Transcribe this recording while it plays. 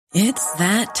It's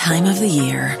that time of the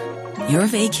year. Your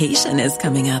vacation is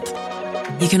coming up.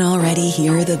 You can already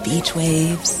hear the beach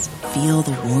waves, feel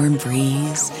the warm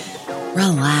breeze,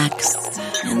 relax,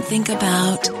 and think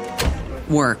about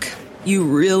work. You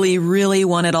really, really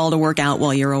want it all to work out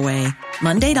while you're away.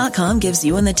 Monday.com gives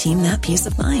you and the team that peace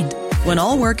of mind. When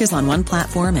all work is on one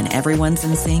platform and everyone's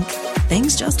in sync,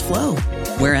 things just flow.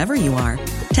 Wherever you are,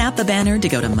 tap the banner to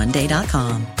go to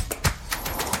Monday.com.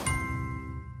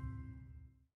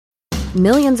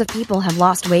 Millions of people have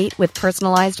lost weight with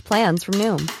personalized plans from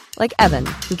Noom. Like Evan,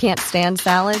 who can't stand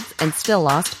salads and still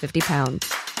lost 50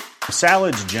 pounds.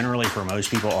 Salads generally for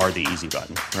most people are the easy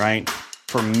button, right?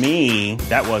 For me,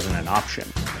 that wasn't an option.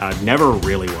 I never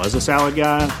really was a salad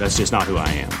guy. That's just not who I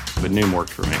am. But Noom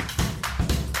worked for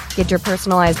me. Get your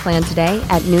personalized plan today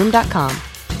at Noom.com.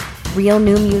 Real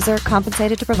Noom user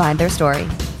compensated to provide their story.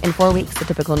 In 4 weeks, the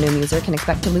typical Noom user can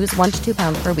expect to lose 1 to 2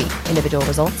 pounds per week. Individual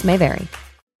results may vary.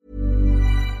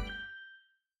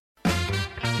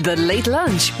 The Late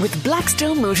Lunch with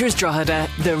Blackstone Motors Drogheda,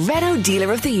 the Renault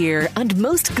Dealer of the Year and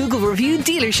most Google-reviewed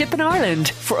dealership in Ireland.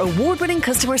 For award-winning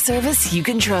customer service you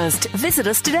can trust, visit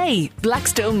us today.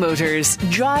 Blackstone Motors.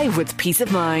 Drive with peace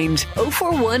of mind.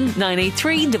 041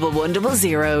 983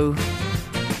 1100.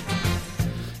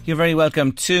 You're very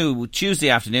welcome to Tuesday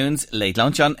afternoon's Late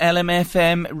Lunch on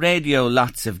LMFM Radio.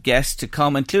 Lots of guests to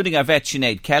come, including our vet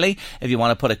Sinead Kelly. If you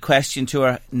want to put a question to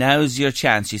her, now's your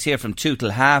chance. She's here from 2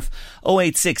 till half.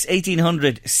 086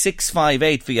 1800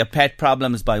 658 for your pet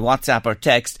problems by WhatsApp or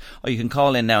text, or you can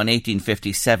call in now on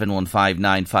 1850 715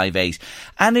 958.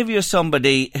 And if you're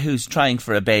somebody who's trying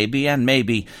for a baby and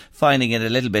maybe finding it a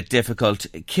little bit difficult,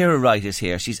 Ciara Wright is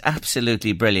here. She's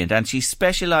absolutely brilliant, and she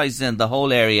specialises in the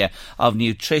whole area of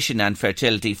nutrition and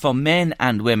fertility for men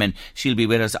and women. She'll be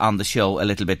with us on the show a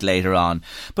little bit later on.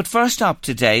 But first up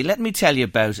today, let me tell you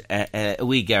about a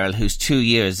wee girl who's 2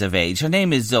 years of age. Her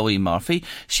name is Zoe Murphy.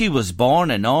 She was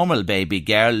born a normal baby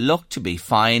girl, looked to be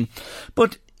fine,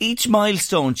 but each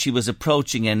milestone she was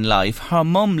approaching in life, her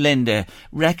mum Linda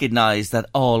recognised that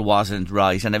all wasn't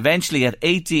right, and eventually at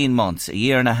 18 months, a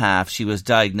year and a half, she was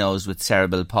diagnosed with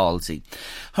cerebral palsy.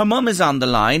 Her mum is on the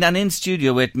line, and in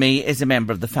studio with me is a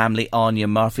member of the family, Anya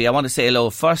Murphy. I want to say hello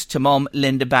first to mum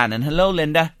Linda Bannon. Hello,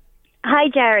 Linda. Hi,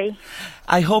 Jerry.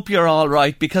 I hope you're all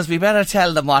right, because we better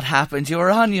tell them what happened. You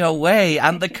were on your way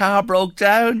and the car broke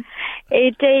down.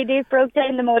 It did. It broke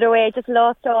down the motorway. I just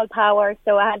lost all power,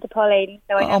 so I had to pull in.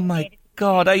 So oh my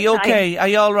God, are you okay? Are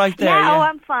you all right there? Yeah,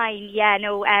 I'm fine. Yeah,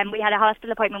 no, we had a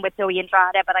hospital appointment with Zoe in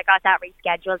Drogheda, but I got that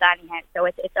rescheduled anyhow, so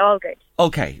it's all good.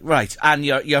 Okay, right, and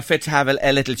you're fit to have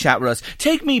a little chat with us.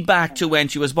 Take me back to when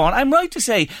she was born. I'm right to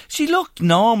say she looked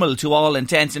normal to all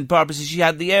intents and purposes. She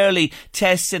had the early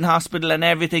tests in hospital and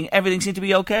everything. Everything seemed to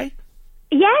be okay?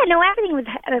 Yeah, no, everything was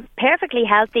perfectly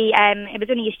healthy. It was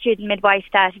only a student midwife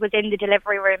that was in the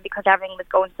delivery room because everything was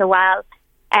going so well.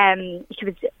 She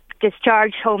was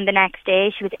discharged home the next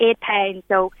day. She was 8 pounds,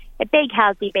 so a big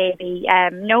healthy baby.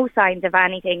 No signs of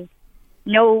anything,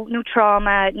 no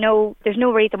trauma. There's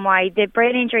no reason why. The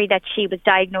brain injury that she was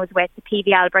diagnosed with, the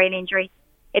PVL brain injury,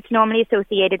 it's normally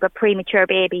associated with premature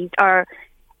babies or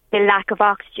the lack of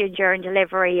oxygen during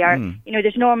delivery, or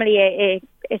there's normally a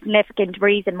significant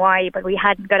reason why, but we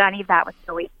hadn't got any of that with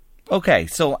Zoe. Okay,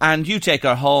 so, and you take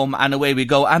her home and away we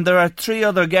go, and there are 3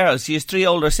 other girls. She has 3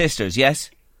 older sisters, yes?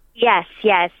 Yes.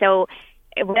 So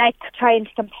without trying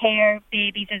to compare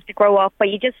babies as they grow up, but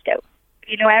you just,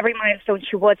 every milestone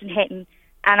she wasn't hitting,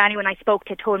 and anyone I spoke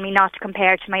to told me not to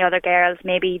compare to my other girls.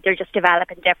 Maybe they're just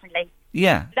developing differently.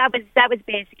 Yeah. That was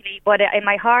basically, but in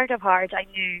my heart of hearts, I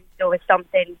knew there was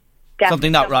something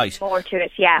not right. More to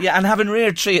it, yeah. Yeah, and having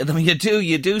reared 3 of them, you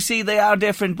do see they are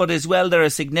different, but as well there are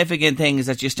significant things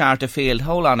that you start to feel,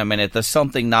 hold on a minute, there's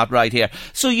something not right here.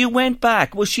 So you went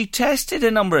back. Was she tested a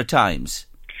number of times?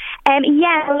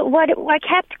 Yeah, what I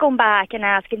kept going back and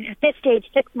asking, at this stage,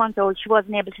 6 months old, she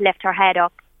wasn't able to lift her head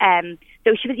up.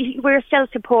 So we were still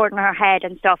supporting her head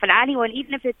and stuff. And anyone,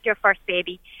 even if it's your first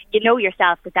baby, you know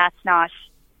yourself that that's not,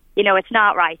 it's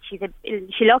not right. She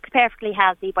looked perfectly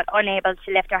healthy, but unable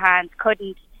to lift her hands,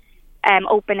 couldn't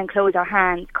open and close her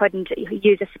hands, couldn't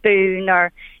use a spoon,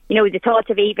 or, the thought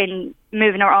of even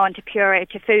moving her on to puree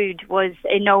to food was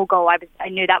a no-go. I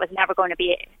knew that was never going to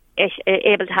be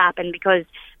able to happen, because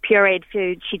pureed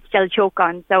food she'd still choke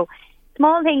on. So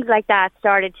small things like that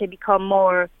started to become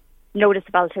more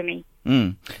noticeable to me.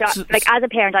 So, as a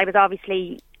parent, I was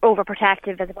obviously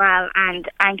overprotective as well and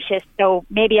anxious. So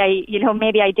maybe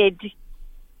I did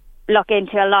look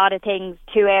into a lot of things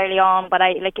too early on, but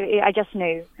I just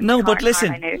knew. No, but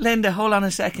listen, Linda, hold on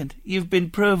a second. You've been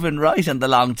proven right in the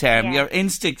long term. Yeah. Your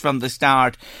instinct from the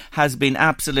start has been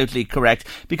absolutely correct,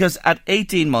 because at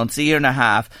 18 months, a year and a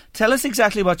half, tell us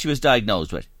exactly what she was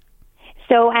diagnosed with.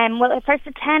 So, well, at first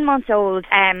at 10 months old,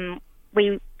 I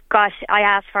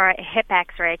asked for a hip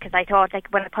x-ray because I thought, like,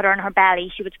 when I put her on her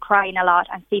belly, she was crying a lot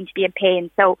and seemed to be in pain.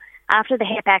 So after the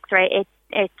hip x-ray,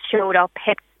 it showed up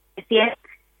hip dysplasia.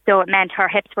 So it meant her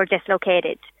hips were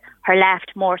dislocated, her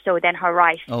left more so than her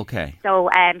right. Okay. So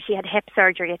she had hip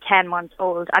surgery at 10 months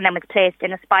old and then was placed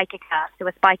in a spica cast. So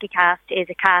a spica cast is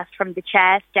a cast from the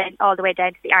chest all the way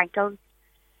down to the ankles.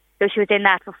 So she was in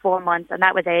that for 4 months, and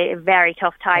that was a very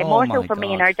tough time. More so for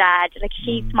me and her dad. Like,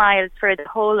 she smiled through the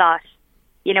whole lot.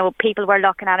 You know, people were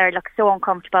looking at her, looked so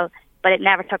uncomfortable, but it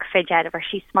never took a fidge out of her.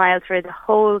 She smiled through the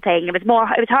whole thing. It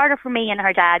was harder for me and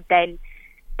her dad than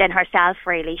herself,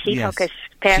 really. She took it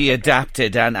perfectly. She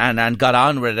adapted and got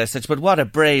on with it as such. But what a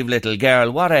brave little girl.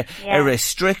 What a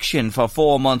restriction for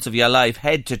 4 months of your life,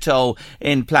 head to toe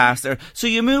in plaster. So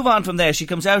you move on from there. She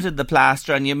comes out of the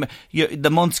plaster and the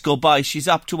months go by. She's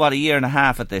up to, what, a year and a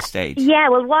half at this stage? Yeah,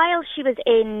 well, while she was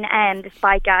in the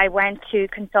spica, I went to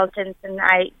consultants and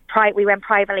we went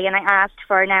privately, and I asked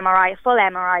for an MRI, a full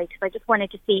MRI, because I just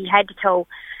wanted to see head to toe.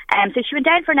 So she went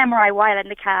down for an MRI while in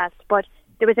the cast, but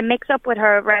there was a mix-up with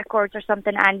her records or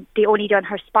something, and they only done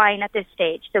her spine at this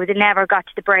stage, so it never got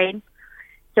to the brain.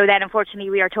 So then, unfortunately,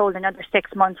 we are told another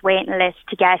 6 months waiting list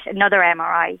to get another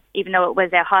MRI, even though it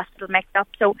was a hospital mix-up.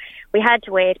 So we had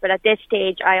to wait, but at this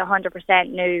stage, I 100%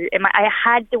 knew. I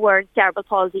had the word cerebral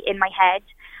palsy in my head.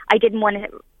 I didn't want to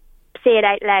say it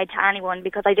out loud to anyone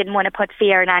because I didn't want to put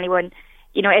fear in anyone,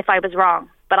 you know, if I was wrong.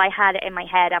 But I had it in my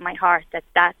head and my heart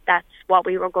that's what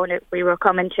we were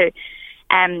coming to.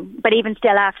 But even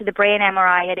still, after the brain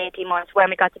MRI at 18 months, when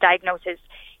we got the diagnosis,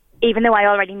 even though I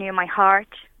already knew in my heart,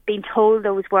 being told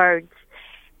those words,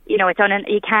 you know, I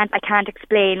can't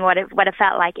explain what it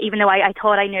felt like. Even though I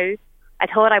thought I knew, I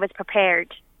thought I was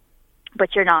prepared,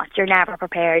 but you're not. You're never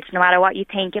prepared, no matter what you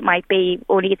think it might be.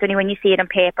 It's only when you see it on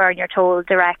paper and you're told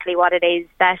directly what it is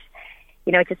that,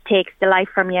 you know, it just takes the life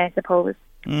from you, I suppose.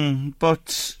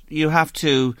 But you have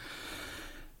to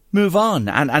move on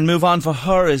and move on for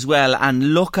her as well,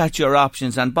 and look at your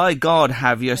options, and by God,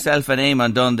 have yourself and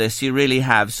Eamon done this. You really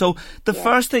have. So the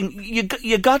first thing,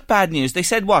 you got bad news. They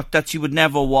said what? That she would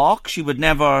never walk, she would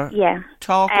never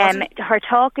talk, was it? Her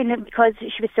talking, because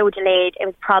she was so delayed, it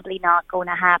was probably not going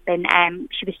to happen.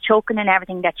 She was choking and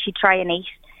everything that she'd try and eat,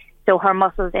 so her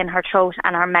muscles in her throat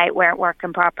and her mouth weren't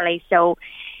working properly. So,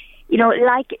 you know,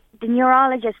 like the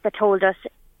neurologist that told us,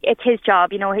 it's his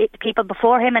job, you know, people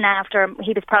before him and after him,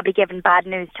 he was probably given bad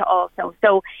news to also.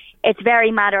 So it's very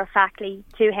matter-of-factly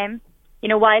to him. You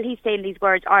know, while he's saying these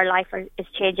words, our life is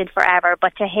changing forever,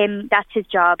 but to him, that's his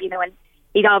job, you know, and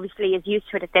he obviously is used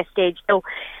to it at this stage. So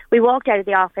we walked out of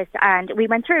the office and we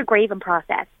went through a grieving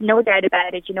process, no doubt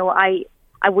about it. You know,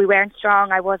 we weren't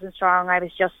strong, I wasn't strong, I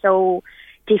was just so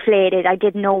deflated, I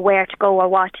didn't know where to go or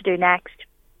what to do next.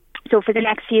 So for the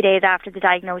next few days after the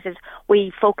diagnosis,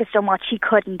 we focused on what she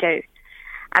couldn't do.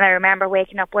 And I remember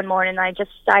waking up one morning and I just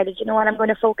decided, you know what, I'm going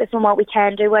to focus on what we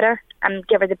can do with her and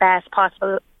give her the best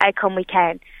possible outcome we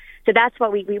can. So that's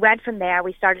what we went from there.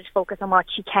 We started to focus on what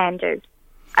she can do.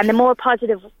 And the more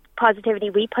positivity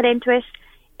we put into it,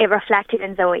 it reflected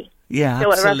in Zoe. Yeah,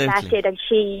 so absolutely. It reflected,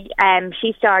 and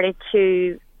she started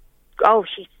to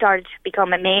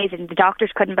become amazing. The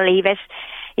doctors couldn't believe it.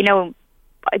 You know,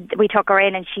 we took her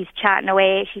in and she's chatting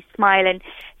away, she's smiling.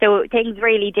 So things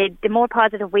really did, the more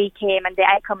positive we came and the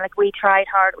outcome, like we tried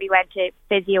hard, we went to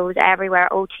physios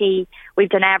everywhere, OT, we've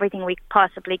done everything we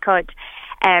possibly could.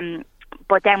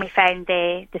 But then we found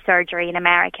the surgery in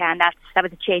America, and that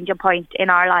was a changing point in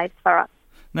our lives for us.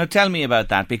 Now tell me about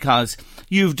that, because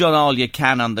you've done all you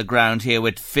can on the ground here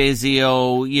with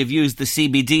physio. You've used the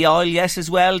CBD oil, yes,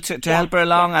 as well, to help her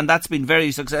along, and that's been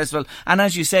very successful. And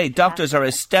as you say, doctors are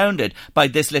astounded by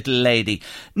this little lady.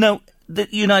 Now, the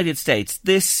United States,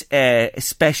 this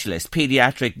specialist,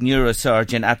 paediatric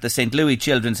neurosurgeon at the St. Louis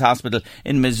Children's Hospital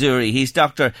in Missouri, he's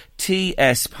Dr.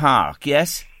 T.S. Park,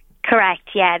 yes? Correct,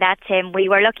 yeah, that's him. We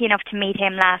were lucky enough to meet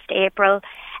him last April.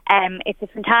 It's a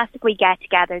fantastic wee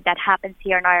get-together that happens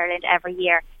here in Ireland every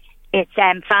year. It's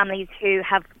families who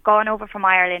have gone over from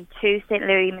Ireland to St.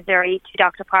 Louis, Missouri, to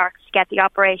Dr. Parks to get the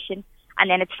operation, and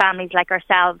then it's families like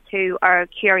ourselves who are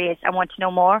curious and want to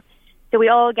know more. So we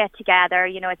all get together,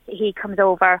 you know, he comes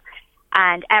over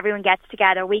and everyone gets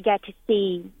together. We get to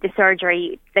see the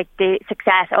surgery, like the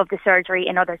success of the surgery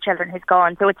in other children who's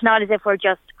gone. So it's not as if we're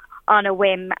just on a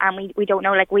whim and we don't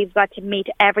know, like we've got to meet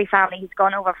every family who's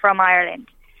gone over from Ireland.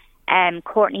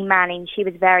 Courtney Manning, she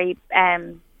was very,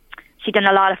 she'd done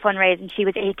a lot of fundraising. She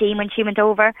was 18 when she went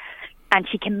over, and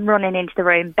she came running into the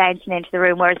room, bouncing into the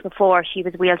room, whereas before she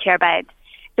was wheelchair bound.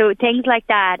 So things like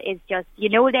that is just,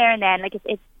 there and then, like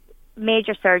it's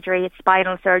major surgery, it's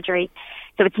spinal surgery,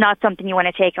 so it's not something you want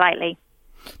to take lightly.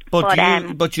 But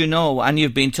and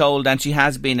you've been told, and she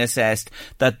has been assessed,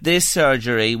 that this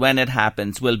surgery, when it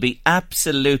happens, will be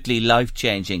absolutely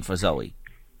life-changing for Zoe.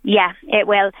 Yeah, it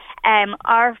will.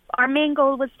 Our main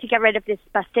goal was to get rid of this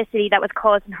spasticity that was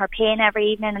causing her pain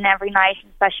every evening and every night,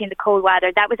 especially in the cold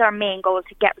weather. That was our main goal,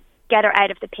 to get her out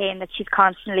of the pain that she's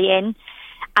constantly in,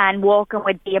 and walking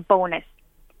would be a bonus.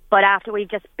 But after we've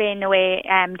just been away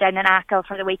down in Achill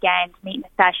for the weekend, meeting a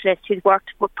specialist who's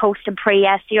worked with post and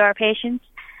pre-SDR patients,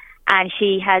 and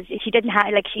she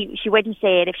wouldn't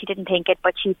say it if she didn't think it,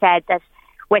 but she said that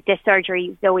with this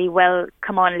surgery, Zoe will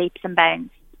come on leaps and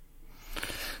bounds.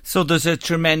 So there's a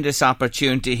tremendous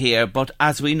opportunity here, but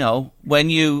as we know, when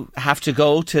you have to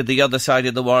go to the other side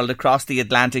of the world, across the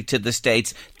Atlantic to the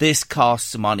States, this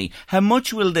costs money. How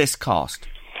much will this cost?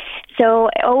 So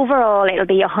overall, it'll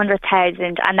be 100,000,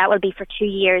 and that will be for 2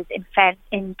 years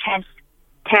intense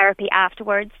therapy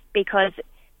afterwards, because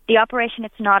the operation,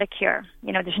 it's not a cure.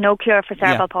 There's no cure for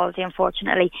cerebral palsy,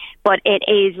 unfortunately, but it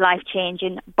is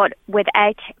life-changing. But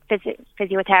without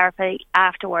physiotherapy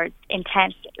afterwards,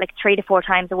 intense, like 3 to 4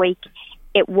 times a week,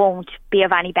 it won't be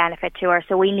of any benefit to her.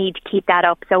 So we need to keep that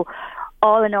up. So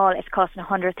all in all, it's costing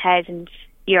 €100,000.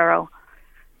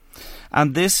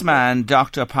 And this man,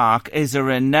 Dr. Park, is a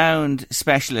renowned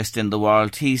specialist in the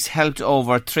world. He's helped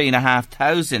over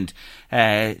 3,500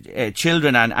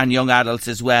 children and young adults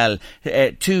as well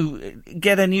to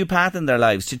get a new path in their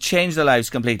lives, to change their lives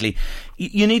completely.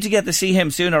 You need to get to see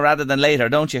him sooner rather than later,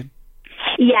 don't you?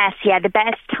 Yes, the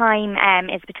best time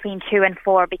is between 2 and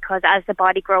 4, because as the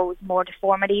body grows, more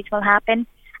deformities will happen,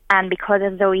 and because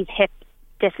of Zoe's hip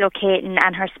dislocating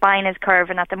and her spine is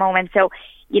curving at the moment, so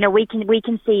we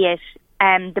can see it.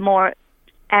 The more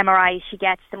MRI she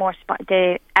gets, the more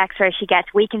the X-ray she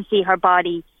gets, we can see her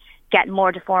body getting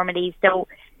more deformities. So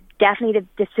definitely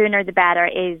the sooner the better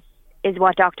is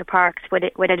what Dr. Parks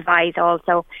would advise.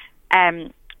 Also,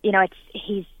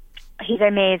 he's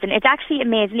amazing. It's actually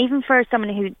amazing, even for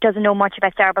someone who doesn't know much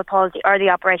about cerebral palsy or the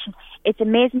operation. It's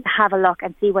amazing to have a look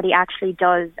and see what he actually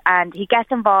does, and he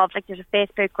gets involved. Like, there's a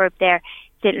Facebook group there,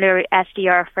 St. Louis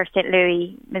SDR for St.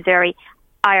 Louis, Missouri,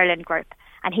 Ireland group,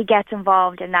 and he gets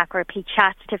involved in that group. He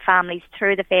chats to families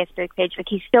through the Facebook page. Like,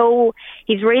 he's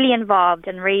really involved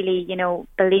and really,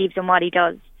 believes in what he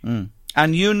does.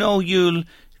 And you'll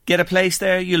get a place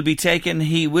there. You'll be taken.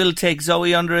 He will take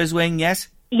Zoe under his wing. Yes.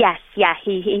 Yes. Yeah.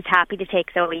 He's happy to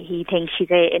take Zoe. He thinks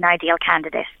she's an ideal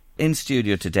candidate. In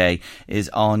studio today is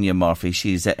Anya Murphy.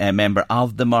 She's a member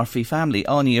of the Murphy family.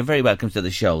 Anya, you're very welcome to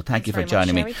the show. Thank you for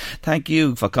joining me. Thank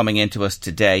you for coming in to us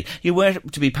today. You were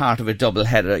to be part of a double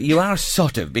header. You are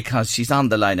sort of, because she's on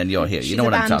the line and you're here. You know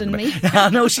what I'm talking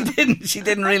about. No, she didn't. She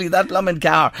didn't really. That blooming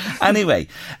car. Anyway,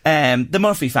 the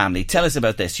Murphy family. Tell us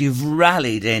about this. You've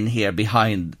rallied in here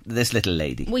behind this little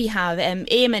lady. We have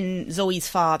Eamon, Zoe's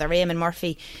father, Eamon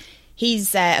Murphy.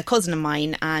 He's a cousin of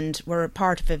mine, and we're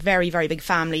part of a very, very big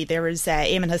family.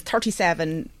 Eamon has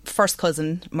 37 first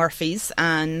cousin Murphys,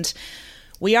 and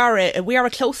we are a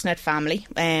close-knit family.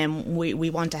 We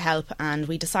want to help, and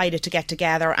we decided to get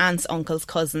together, aunts, uncles,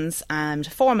 cousins, and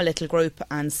form a little group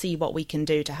and see what we can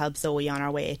do to help Zoe on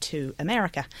our way to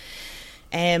America.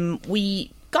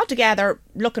 We got together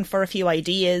looking for a few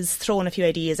ideas, throwing a few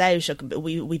ideas out.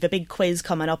 We've a big quiz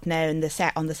coming up now on the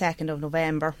 2nd of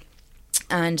November.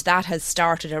 And that has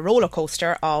started a roller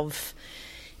coaster of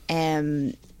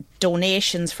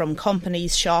donations from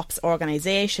companies, shops,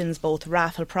 organisations, both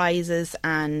raffle prizes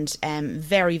and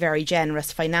very, very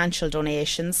generous financial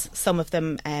donations, some of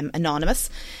them anonymous.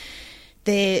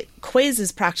 The quiz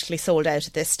is practically sold out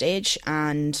at this stage,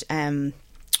 and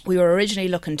we were originally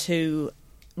looking to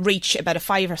reach about a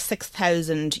 €5,000 or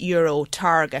 €6,000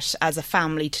 target as a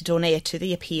family to donate to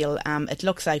the appeal. It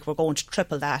looks like we're going to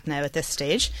triple that now at this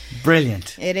stage.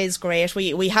 Brilliant. It is great.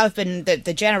 We have been,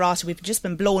 the generosity, we've just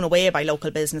been blown away by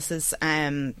local businesses,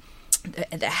 the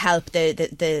help,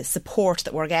 the support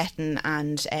that we're getting,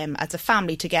 and as a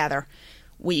family together,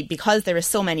 because there are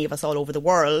so many of us all over the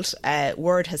world,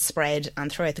 word has spread,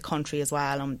 and throughout the country as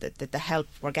well, and the help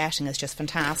we're getting is just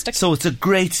fantastic. So it's a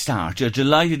great start. You're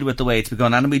delighted with the way it's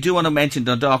begun. And we do want to mention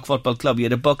Dundalk Football Club. You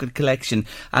had a bucket collection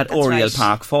at Oriel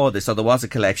Park for this, so there was a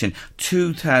collection.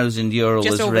 €2,000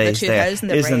 was raised there.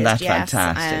 Isn't that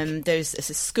fantastic? There's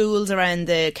schools around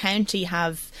the county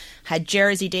have had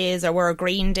jersey days or were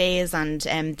green days, and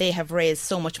they have raised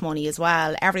so much money as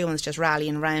well. Everyone's just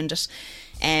rallying around it.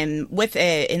 In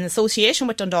association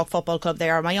with Dundalk Football Club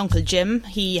there, my uncle Jim,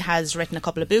 he has written a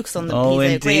couple of books on them.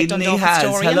 He's a great Dundalk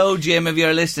historian. Hello Jim, if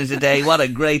you're listening today, what a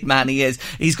great man he is.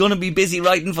 He's going to be busy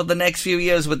writing for the next few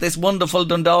years with this wonderful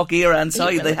Dundalk era and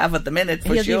side they have at the minute,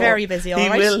 for He'll sure. be very busy, all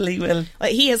right. He will.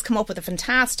 He has come up with a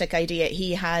fantastic idea.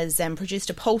 He has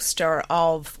produced a poster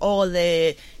of all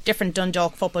the different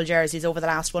Dundalk football jerseys over the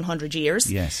last 100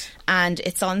 years. Yes. And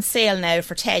it's on sale now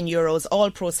for €10. All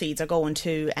proceeds are going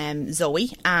to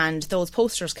Zoe, and those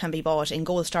posters can be bought in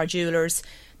Gold Star Jewellers,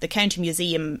 the County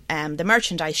Museum, the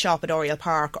merchandise shop at Oriel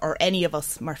Park, or any of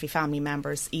us Murphy family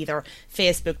members, either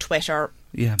Facebook, Twitter.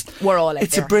 Yeah, we're all out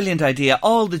It's there. a brilliant idea.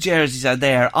 All the jerseys are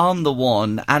there on the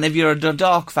one, and if you're a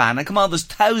Dundalk fan, and come on, there's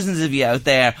thousands of you out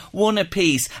there, one a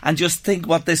piece, and just think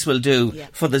what this will do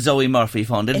for the Zoe Murphy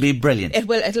Fund. It'll be brilliant.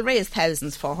 It'll raise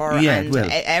thousands for her, Yeah, and it will.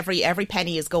 every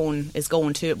penny is going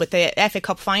to it. With the FA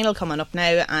Cup final coming up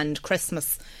now and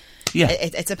Christmas. Yeah.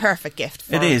 It's a perfect gift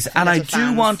for It is, for and I little do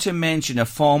fans. want to mention a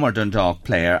former Dundalk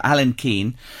player, Alan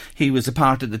Keane. He was a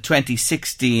part of the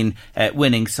 2016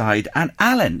 winning side, and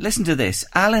Alan, listen to this,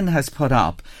 Alan has put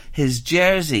up his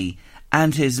jersey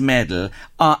and his medal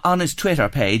on his Twitter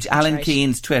page, Alan right.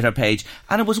 Keane's Twitter page,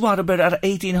 and it was about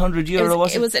 €1,800,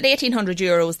 was it? It was at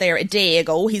 €1,800 there a day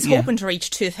ago. He's hoping to reach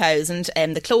 2,000.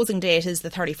 The closing date is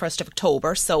the 31st of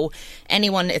October. So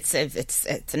anyone, it's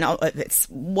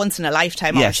once in a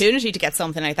lifetime opportunity to get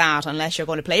something like that, unless you're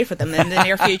going to play for them in the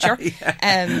near future.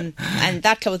 And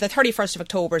that the 31st of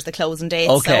October is the closing date.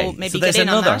 Okay, So maybe there's get in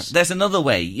on that. There's another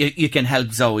way you can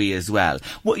help Zoe as well.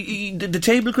 The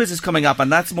table quiz is coming up,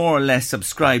 and that's more or less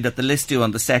subscribed at the list due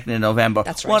on the 2nd of November.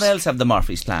 That's right. What else have the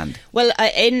Murphys planned? Well,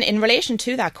 in relation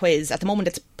to that quiz, at the moment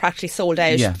it's practically sold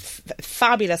out. Yeah.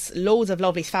 Fabulous, loads of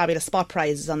lovely, fabulous spot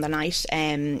prizes on the night,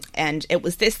 and it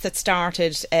was this that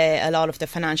started a lot of the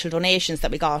financial donations that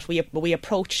we got. We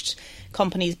approached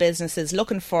companies, businesses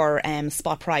looking for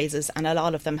spot prizes, and a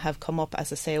lot of them have come up,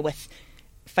 as I say, with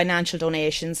financial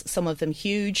donations, some of them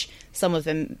huge, some of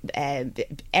them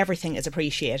everything is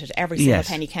appreciated, every single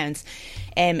penny counts.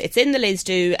 It's in the Liz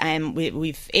Do.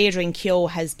 We've Adrian Keogh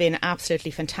has been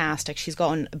absolutely fantastic. She's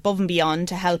gone above and beyond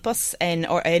to help us in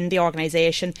the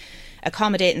organisation,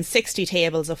 accommodating 60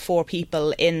 tables of 4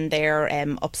 people in their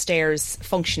upstairs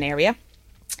function area.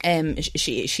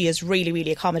 She has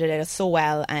really accommodated us so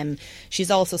well. She's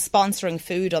also sponsoring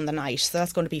food on the night, so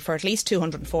that's going to be for at least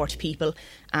 240 people.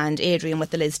 And Adrian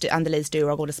with the Liz Do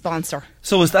are going to sponsor.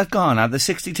 So is that gone? Are the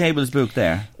 60 tables booked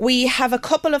there? We have a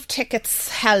couple of tickets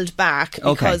held back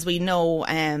because we know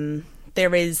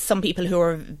there is some people who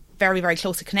are very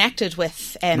closely connected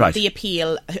with the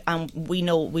appeal, and we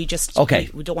know we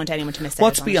don't want anyone to miss out.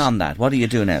 What's on beyond that? What are you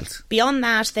doing else? Beyond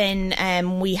that,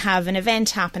 then we have an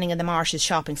event happening in the Marshes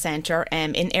Shopping Centre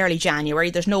in early January.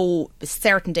 There's no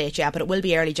certain date yet, but it will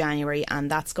be early January,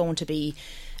 and that's going to be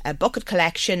a bucket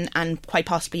collection and quite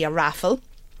possibly a raffle.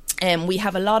 We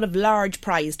have a lot of large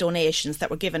prize donations that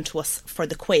were given to us for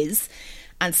the quiz,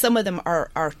 and some of them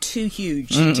are too huge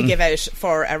to give out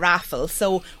for a raffle.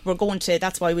 So we're going to,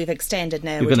 that's why we've extended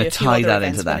now. You're going to tie that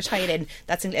into that. We're going to tie it in.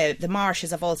 That's in, the Marshes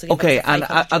have also given Okay, us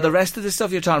and are the rest of the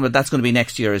stuff you're talking about, that's going to be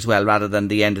next year as well, rather than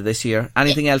the end of this year?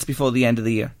 Anything else before the end of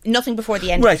the year? Nothing before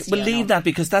the end of this year. Right, we'll leave that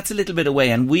because that's a little bit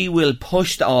away, and we will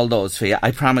push all those for you.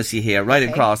 I promise you here, right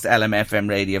across LMFM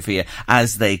radio for you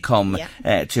as they come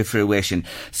to fruition.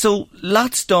 So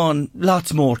lots done,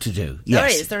 lots more to do.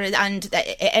 Yes. There is, and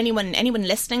anyone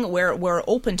listening, we're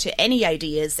open to any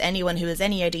ideas. Anyone who has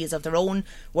any ideas of their own,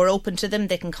 we're open to them.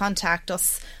 They can contact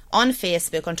us on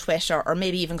Facebook, on Twitter, or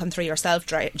maybe even come through yourself,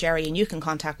 Jerry, and you can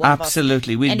contact one of us.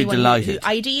 Absolutely, we'd be delighted.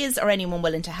 Ideas or anyone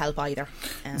willing to help either.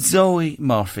 Zoe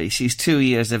Murphy, she's 2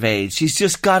 years of age. She's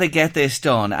just got to get this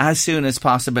done as soon as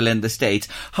possible in the States.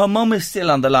 Her mum is still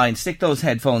on the line. Stick those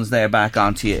headphones there back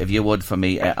onto you, if you would, for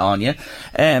me, Anya.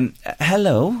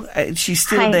 Hello, she's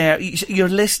still there. You're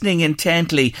listening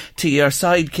intently to your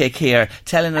sidekick here,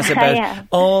 telling us about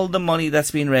all the money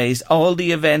that's been raised, all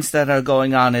the events that are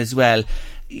going on as well.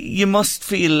 You must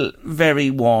feel very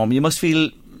warm. You must feel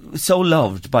so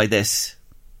loved by this.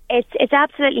 It's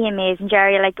absolutely amazing,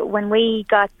 Jerry. Like, when we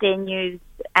got the news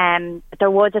there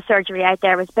was a surgery out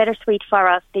there, it was bittersweet for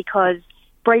us because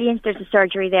brilliant, there's a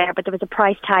surgery there, but there was a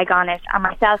price tag on it. And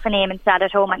myself and Eamon sat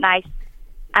at home at night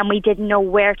and we didn't know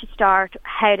where to start,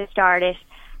 how to start it.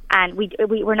 And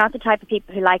we're not the type of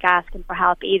people who like asking for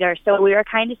help either. So we were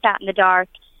kind of sat in the dark.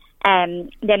 Then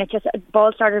the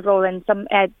ball started rolling. Some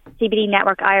CBD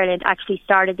Network Ireland actually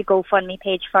started the GoFundMe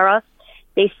page for us.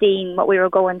 They've seen what we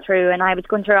were going through, and I was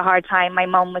going through a hard time. My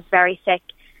mum was very sick,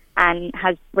 and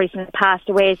has recently passed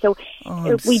away. So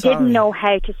we didn't know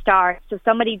how to start. So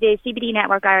the CBD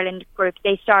Network Ireland group,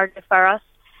 they started it for us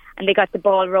and they got the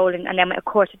ball rolling. And then, of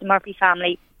course, with the Murphy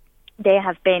family, they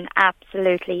have been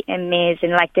absolutely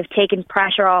amazing. Like, they've taken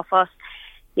pressure off us.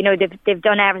 You know, they've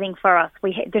done everything for us.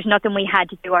 There's nothing we had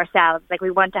to do ourselves. Like,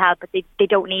 we want to help, but they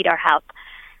don't need our help.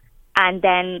 And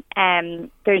then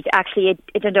there's actually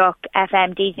a Dundalk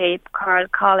FM DJ, Carl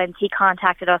Collins. He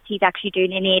contacted us. He's actually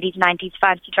doing an 80s, 90s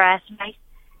fancy dress night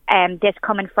this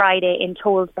coming Friday in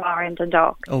Toll's Bar in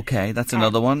Dundalk. Okay, that's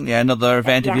another one. Yeah, another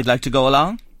event if you'd like to go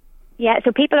along. Yeah,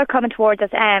 so people are coming towards us.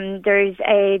 There's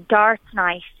a darts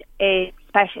night. A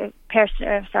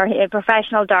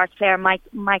professional darts player,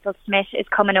 Michael Smith, is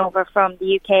coming over from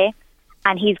the UK.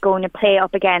 And he's going to play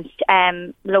up against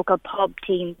local pub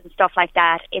teams and stuff like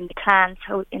that in the Clans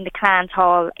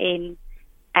Hall in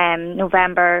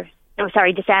December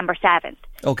 7th.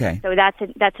 Okay. So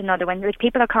that's another one.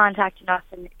 People are contacting us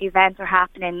and events are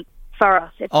happening for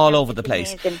us. It's all over the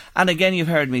place. Amazing. And again, you've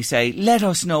heard me say, let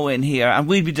us know in here and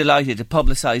we'd be delighted to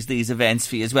publicise these events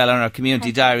for you as well on our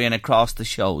community diary and across the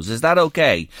shows. Is that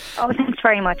okay? Oh, thanks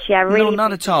very much. Yeah, really. No,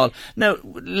 not at all. Now,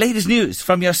 latest news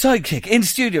from your sidekick in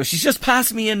studio. She's just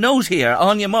passed me a note here,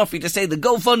 Anya Murphy, to say the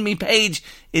GoFundMe page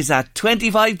is at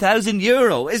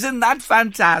 €25,000. Isn't that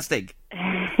fantastic?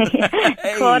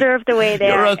 Quarter of the way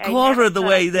there. You're a quarter of the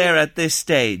way there at this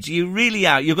stage. You really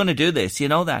are. You're going to do this. You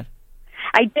know that?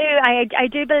 I do. I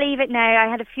do believe it now. I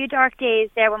had a few dark days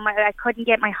there when I couldn't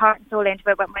get my heart and soul into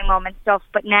it with my mum and stuff.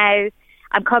 But now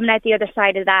I'm coming out the other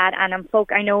side of that, and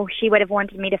I know she would have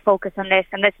wanted me to focus on this,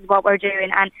 and this is what we're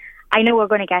doing. And I know we're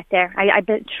going to get there. I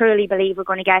truly believe we're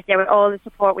going to get there with all the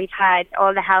support we've had,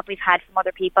 all the help we've had from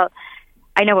other people.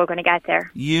 I know we're going to get there.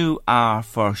 You are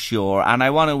for sure. And I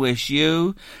want to wish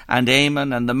you and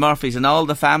Eamon and the Murphys and all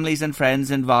the families and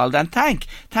friends involved, and thank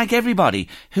everybody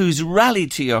who's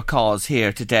rallied to your cause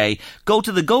here today. Go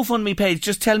to the GoFundMe page.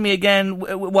 Just tell me again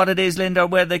what it is, Linda,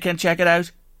 where they can check it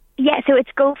out. Yeah, so it's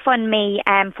GoFundMe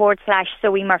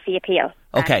 /Zoe Murphy Appeal.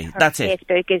 Okay, that's it.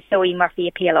 Facebook is Zoe Murphy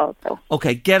Appeal also.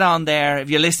 Okay, get on there. If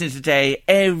you're listening today,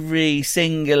 every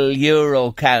single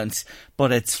euro counts,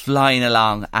 but it's flying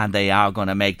along and they are going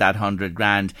to make that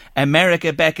 $100,000.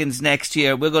 America beckons next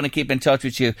year. We're going to keep in touch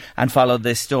with you and follow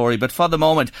this story. But for the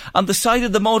moment, on the side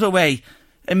of the motorway,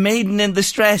 a maiden in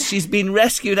distress. She's been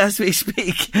rescued as we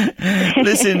speak.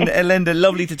 Listen, Linda,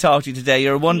 lovely to talk to you today.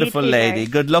 You're a wonderful lady.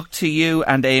 Good luck to you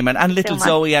and Eamon and little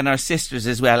Zoe and our sisters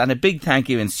as well. And a big thank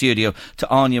you in studio to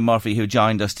Anya Murphy, who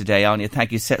joined us today. Anya,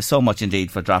 thank you so much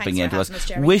indeed for dropping into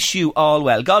us. Wish you all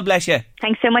well. God bless you.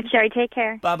 Thanks so much, Jerry. Take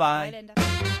care. Bye-bye. Bye, Linda.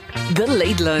 The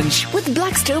Late Lunch with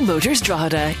Blackstone Motors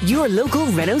Drogheda, your local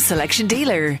Renault selection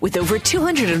dealer. With over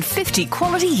 250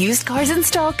 quality used cars in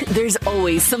stock, there's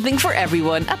always something for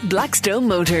everyone at Blackstone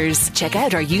Motors. Check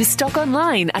out our used stock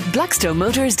online at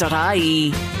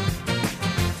blackstonemotors.ie.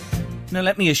 Now,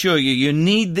 let me assure you, you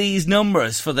need these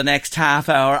numbers for the next half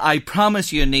hour. I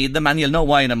promise you need them, and you'll know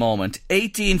why in a moment.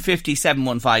 1850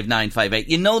 715 958.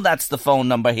 You know that's the phone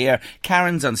number here.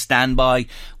 Karen's on standby.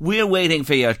 We're waiting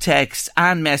for your texts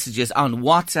and messages on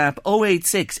WhatsApp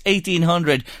 086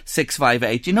 1800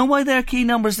 658. You know why they're key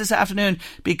numbers this afternoon?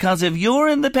 Because if you're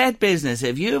in the pet business,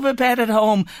 if you have a pet at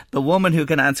home, the woman who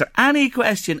can answer any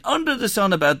question under the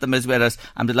sun about them is with us.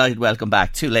 I'm delighted to welcome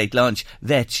back to Late Lunch,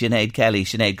 vet Sinead Kelly.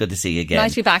 Sinead, good to see you again.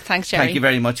 Nice to be back. Thanks, Jerry. Thank you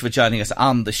very much for joining us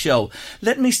on the show.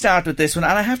 Let me start with this one,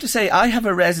 and I have to say I have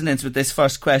a resonance with this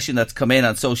first question that's come in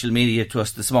on social media to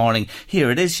us this morning. Here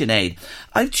it is, Sinead.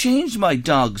 I've changed my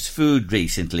dog's food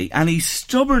recently and he's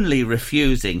stubbornly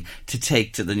refusing to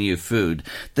take to the new food.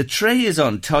 The tray is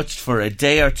untouched for a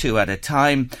day or two at a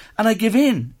time and I give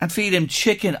in and feed him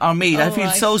chicken or meat. I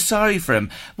feel so sorry for him,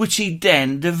 which he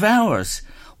then devours.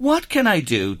 What can I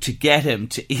do to get him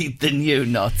to eat the new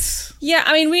nuts? Yeah,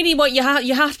 I mean, really, what you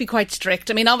have to be quite strict.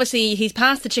 I mean, obviously, he's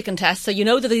passed the chicken test, so you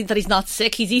know that he's not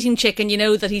sick. He's eating chicken. You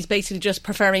know that he's basically just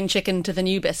preferring chicken to the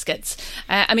new biscuits.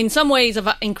 I mean, some ways of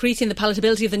increasing the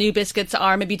palatability of the new biscuits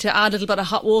are maybe to add a little bit of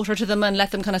hot water to them and let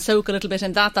them kind of soak a little bit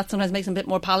in that. That sometimes makes them a bit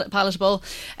more palatable.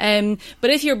 But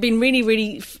if you're being really,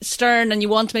 really stern and you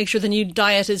want to make sure the new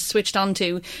diet is switched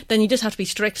onto, then you just have to be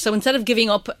strict. So instead of giving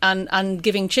up and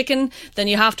giving chicken, then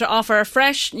you have have to offer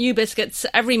fresh new biscuits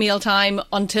every mealtime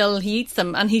until he eats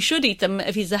them, and he should eat them.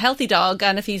 If he's a healthy dog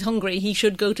and if he's hungry, he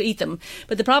should go to eat them.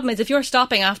 But the problem is, if you're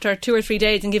stopping after 2 or 3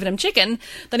 days and giving him chicken,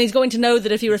 then he's going to know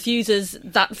that if he refuses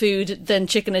that food, then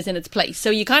chicken is in its place. So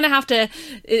you kind of have to,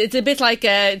 it's a bit like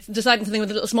deciding something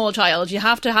with a little small child. You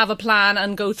have to have a plan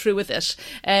and go through with it,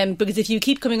 because if you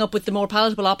keep coming up with the more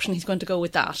palatable option, he's going to go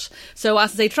with that. So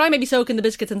as I say, try maybe soaking the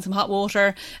biscuits in some hot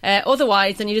water.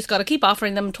 Otherwise, then you just got to keep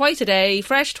offering them twice a day,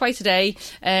 fresh twice a day,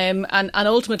 and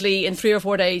ultimately in 3 or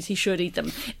 4 days he should eat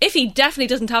them. If he definitely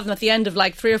doesn't have them at the end of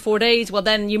like 3 or 4 days, well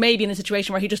then you may be in a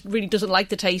situation where he just really doesn't like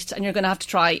the taste and you're going to have to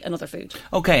try another food.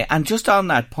 Okay, and just on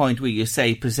that point where you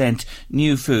say present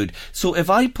new food, so if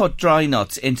I put dry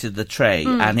nuts into the tray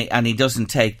and he doesn't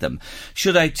take them,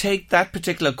 should I take that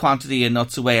particular quantity of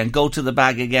nuts away and go to the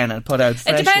bag again and put out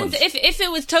fresh ones? It depends. If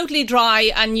it was totally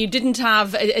dry and you didn't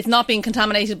have, it's not being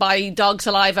contaminated by dog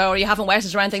saliva or you haven't wet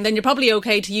it or anything, then you're probably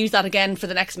okay to use that again for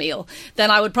the next meal.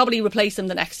 Then I would probably replace them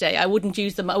the next day. I wouldn't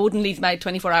use them, I wouldn't leave them out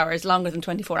 24 hours, longer than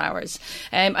 24 hours.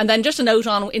 And then just a note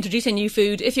on introducing new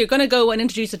food. If you're going to go and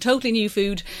introduce a totally new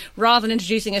food, rather than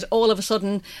introducing it all of a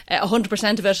sudden,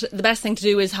 100% of it, the best thing to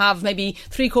do is have maybe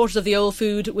 3/4 of the old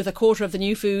food with 1/4 of the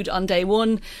new food on day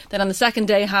one. Then on the second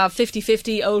day have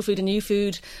 50-50 old food and new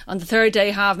food. On the third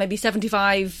day have maybe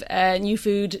 75 new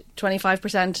food,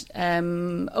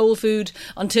 25% old food,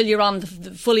 until you're on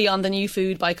fully on the new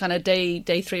food by kind of day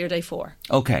 3 or day 4.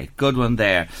 Okay, good one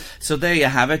there. So there you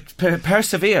have it.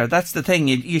 Persevere. That's the thing.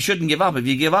 You shouldn't give up. If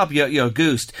you give up, you're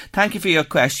goosed. Thank you for your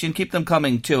question. Keep them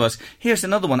coming to us. Here's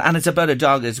another one, and it's about a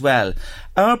dog as well.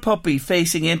 Our puppy,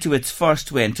 facing into its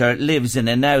first winter, lives in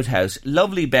an outhouse.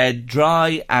 Lovely bed,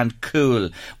 dry and cool.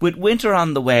 With winter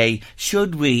on the way,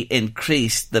 should we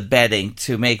increase the bedding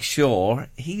to make sure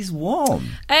he's warm?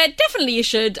 Definitely you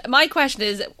should. My question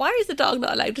is, why is the dog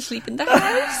not allowed to sleep in the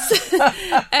house?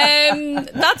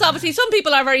 That's obviously, some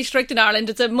people are very strict in Ireland.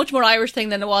 It's a much more Irish thing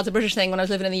than it was a British thing when I was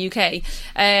living in the UK.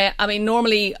 I mean,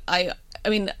 normally I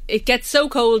mean, it gets so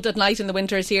cold at night in the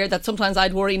winters here that sometimes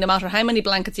I'd worry, no matter how many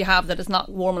blankets you have, that it's not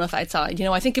warm enough outside. You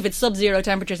know, I think if it's sub-zero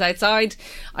temperatures outside,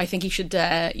 I think you should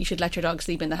let your dog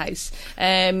sleep in the house.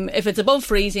 If it's above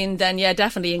freezing, then yeah,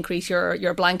 definitely increase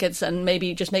your blankets and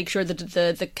maybe just make sure that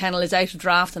the kennel is out of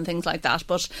draft and things like that.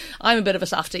 But I'm a bit of a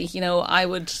softie. You know,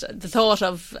 the thought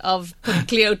of putting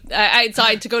Cleo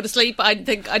outside to go to sleep, I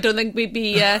don't think we'd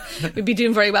be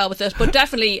doing very well with it. But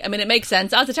definitely, I mean, it makes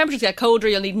sense. As the temperatures get colder,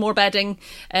 you'll need more bedding.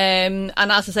 And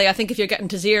as I say, I think if you're getting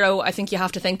to zero, I think you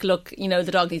have to think, look, you know,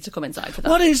 the dog needs to come inside for that.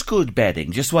 What is good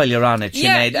bedding? Just while you're on it,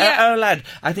 Sinead. Our lad,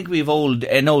 I think we've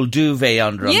an old duvet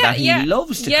under him that he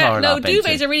loves to curl up into.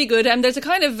 Duvets are really good. There's a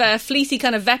kind of fleecy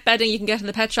kind of vet bedding you can get in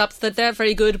the pet shops that they're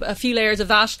very good. A few layers of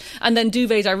that, and then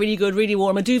duvets are really good, really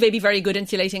warm. A duvet be very good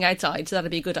insulating outside, so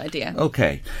that'd be a good idea.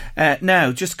 Okay.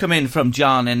 Now, just come in from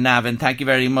John in Navan. Thank you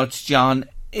very much, John.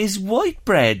 Is white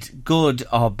bread good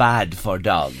or bad for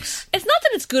dogs? It's not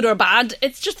that it's good or bad.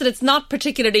 It's just that it's not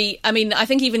particularly. I mean, I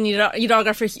think even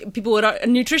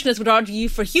nutritionists would argue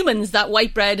for humans that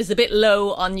white bread is a bit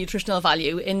low on nutritional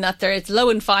value, in that it's low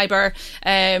in fibre,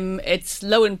 it's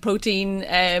low in protein,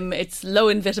 it's low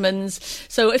in vitamins.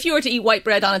 So if you were to eat white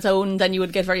bread on its own, then you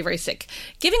would get very, very sick.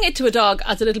 Giving it to a dog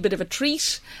as a little bit of a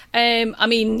treat, I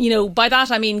mean, you know, by that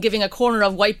I mean giving a corner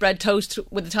of white bread toast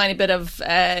with a tiny bit of,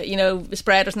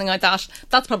 spread or something like that,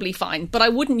 that's probably fine. But I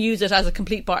wouldn't use it as a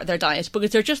complete part of their diet,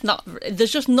 because there's just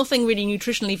nothing really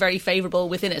nutritionally very favourable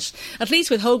within it. At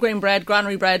least with whole grain bread,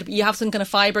 granary bread, you have some kind of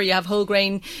fibre, you have whole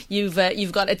grain, you've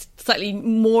got, it's slightly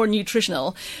more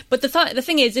nutritional. But the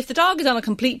thing is, if the dog is on a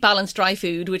complete balanced dry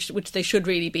food, which they should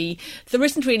really be, there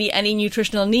isn't really any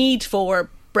nutritional need for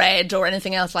bread or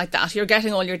anything else like that. You're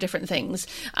getting all your different things.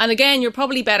 And again, you're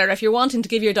probably better, if you're wanting to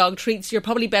give your dog treats, you're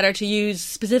probably better to use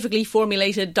specifically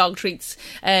formulated dog treats,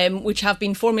 which have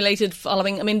been formulated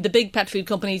following, I mean, the big pet food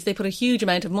companies, they put a huge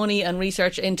amount of money and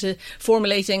research into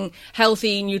formulating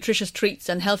healthy, nutritious treats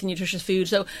and healthy, nutritious food.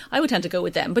 So I would tend to go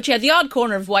with them. But yeah, the odd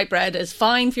corner of white bread is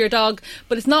fine for your dog,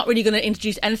 but it's not really going to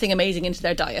introduce anything amazing into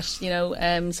their diet, you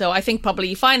know. So I think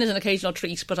probably fine as an occasional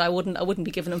treat, but I wouldn't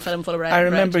be giving them full of bread. I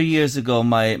remember years ago,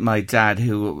 my dad,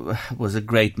 who was a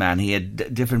great man, he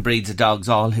had different breeds of dogs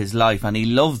all his life and he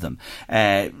loved them.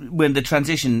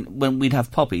 When we'd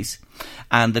have puppies,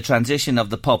 and the transition of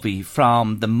the puppy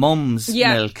from the mum's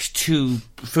milk to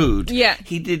food. Yeah.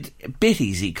 He did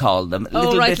bitties, he called them.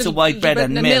 Little right, bits of white bread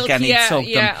and milk, and he'd soak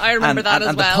them. Yeah, I remember that as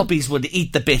and well. And the puppies would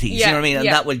eat the bitties, you know what I mean? And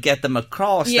that would get them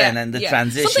across then in the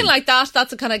transition. Something like that,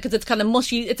 that's a kind of, because it's kind of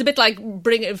mushy. It's a bit like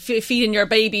feeding your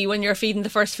baby when you're feeding the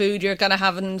first food, you're kind of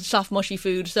having soft, mushy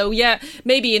food. So yeah,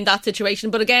 maybe in that situation.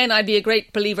 But again, I'd be a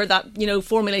great believer that,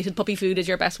 formulated puppy food is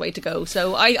your best way to go.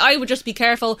 So I would just be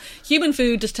careful. Human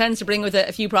food just tends to bring with it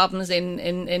a few problems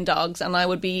in dogs, and I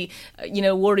would be,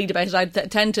 worried about it.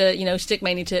 I'd tend to, stick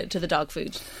mainly to the dog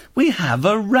food. We have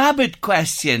a rabbit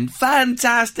question.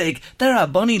 Fantastic. There are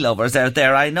bunny lovers out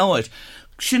there, I know it.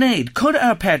 Sinead, could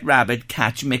our pet rabbit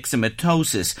catch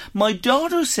myxomatosis? My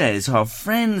daughter says her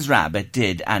friend's rabbit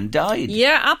did and died.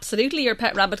 Yeah, absolutely. Your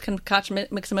pet rabbit can catch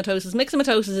myxomatosis.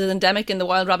 Myxomatosis is endemic in the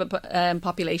wild rabbit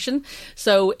population.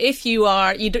 So if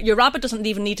your rabbit doesn't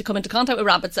even need to come into contact with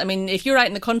rabbits. I mean, if you're out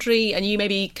in the country and you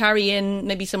maybe carry in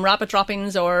maybe some rabbit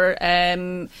droppings or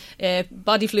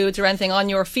body fluids or anything on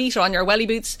your feet or on your welly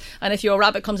boots, and if your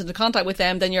rabbit comes into contact with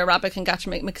them, then your rabbit can catch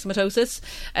myxomatosis.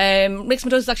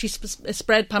 Myxomatosis is actually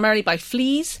spread primarily by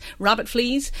fleas, rabbit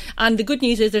fleas, and the good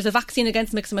news is there's a vaccine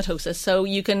against myxomatosis, so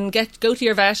you can go to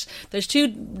your vet. There's 2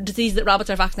 diseases that rabbits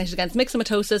are vaccinated against: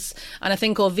 myxomatosis and a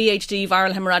thing called VHD,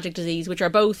 viral hemorrhagic disease, which are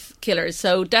both killers.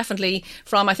 So definitely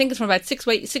from about 6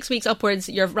 weeks upwards,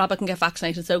 your rabbit can get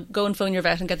vaccinated. So go and phone your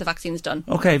vet and get the vaccines done.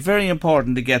 Okay, very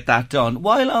important to get that done.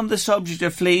 While on the subject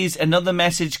of fleas, another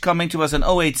message coming to us on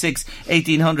 086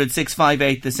 1800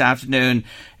 658 this afternoon.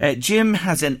 Jim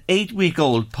has an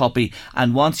 8-week-old puppy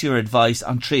and wants your advice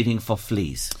on treating for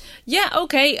fleas. Yeah,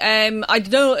 okay. I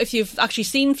don't know if you've actually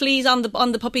seen fleas on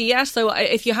the puppy yet. So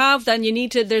if you have, then you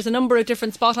need to. There's a number of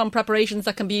different spot-on preparations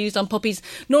that can be used on puppies,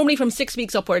 normally from 6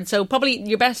 weeks upwards. So probably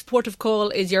your best port of call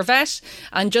is your vet,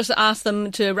 and just ask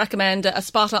them to recommend a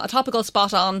topical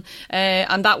spot-on,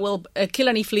 and that will kill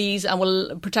any fleas and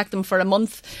will protect them for a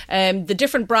month. The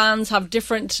different brands have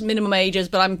different minimum ages,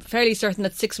 but I'm fairly certain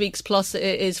that 6 weeks plus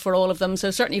is for all of them.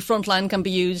 So certainly Frontline can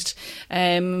be used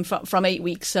from 8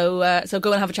 weeks. So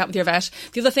go and have a chat with your vet.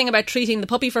 The other thing about treating the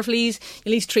puppy for fleas,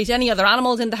 you'll need to treat any other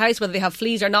animals in the house, whether they have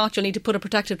fleas or not. You'll need to put a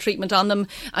protective treatment on them,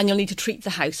 and you'll need to treat the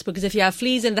house, because if you have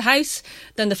fleas in the house,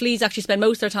 then the fleas actually spend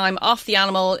most of their time off the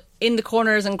animal, in the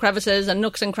corners and crevices and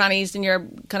nooks and crannies in your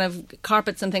kind of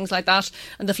carpets and things like that,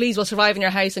 and the fleas will survive in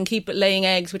your house and keep laying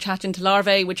eggs which hatch into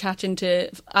larvae, which hatch into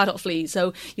adult fleas.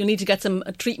 So you'll need to get some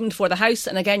treatment for the house,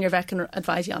 and again, your vet can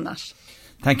advise you on that.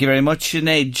 Thank you very much,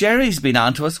 Sinead. Jerry's been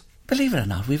on to us. Believe it or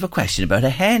not, we have a question about a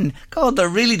hen. God, they're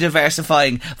really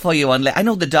diversifying for you. I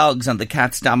know the dogs and the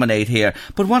cats dominate here,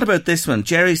 but what about this one?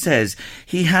 Jerry says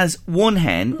he has one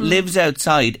hen, lives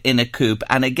outside in a coop,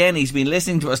 and again, he's been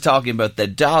listening to us talking about the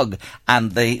dog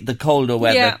and the colder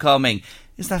weather coming.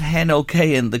 Is that hen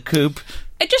okay in the coop?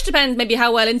 It just depends maybe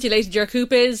how well insulated your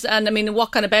coop is, and I mean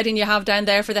what kind of bedding you have down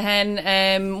there for the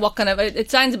hen. What kind of,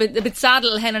 it sounds a bit sad,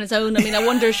 little hen on its own. I mean, I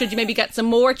wonder, should you maybe get some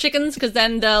more chickens, because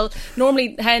then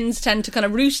normally hens tend to kind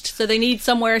of roost, so they need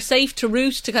somewhere safe to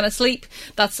roost, to kind of sleep,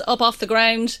 that's up off the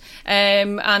ground,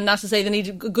 and that's to say they need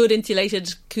a good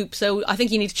insulated coop. So I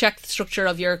think you need to check the structure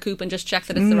of your coop and just check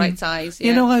that it's the right size.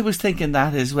 You know, I was thinking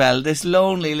that as well. This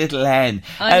lonely little hen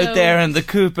out there in the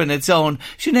coop on its own.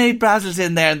 Sinead Brazel's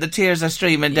in there and the tears are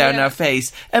streaming down her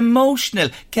face. Emotional.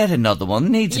 Get another one.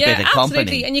 Needs a bit of company.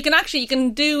 Absolutely. And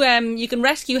you can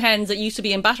rescue hens that used to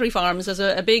be in battery farms. There's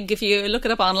a big, if you look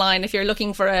it up online, if you're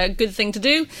looking for a good thing to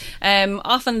do,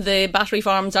 often the battery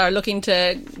farms are looking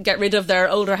to get rid of their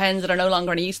older hens that are no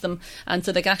longer in use them, and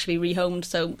so they can actually be rehomed.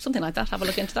 So something like that. Have a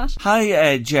look into that.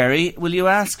 Hi, Jerry. Will you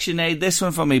ask Sinead this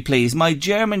one for me, please? My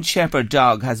German Shepherd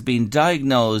dog has been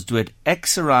diagnosed with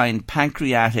exerine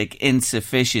pancreatic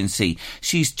insufficiency.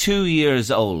 She's 2 years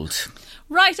old.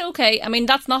 Right, okay. I mean,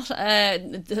 that's not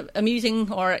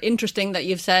amusing or interesting that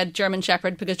you've said German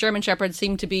Shepherd, because German Shepherds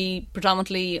seem to be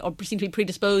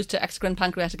predisposed to exocrine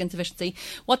pancreatic insufficiency.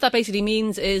 What that basically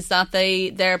means is that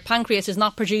their pancreas is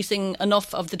not producing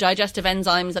enough of the digestive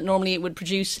enzymes that normally it would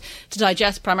produce to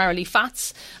digest primarily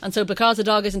fats. And so because the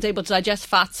dog isn't able to digest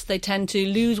fats, they tend to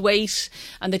lose weight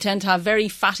and they tend to have very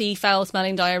fatty,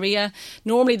 foul-smelling diarrhoea.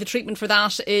 Normally the treatment for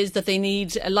that is that they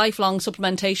need a lifelong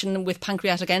supplementation with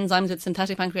pancreatic enzymes, with synthetic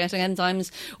pancreatic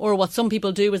enzymes, or what some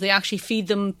people do is they actually feed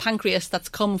them pancreas that's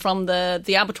come from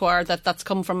the abattoir, that's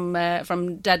come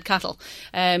from dead cattle.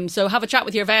 So have a chat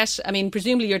with your vet. I mean,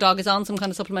 presumably your dog is on some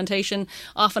kind of supplementation.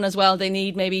 Often as well, they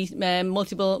need maybe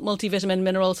multivitamin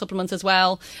mineral supplements as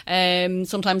well.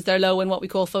 Sometimes they're low in what we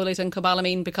call folate and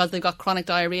cobalamin because they've got chronic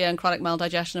diarrhea and chronic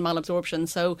maldigestion and malabsorption.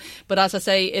 So, but as I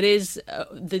say, it is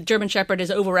the German Shepherd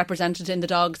is overrepresented in the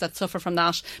dogs that suffer from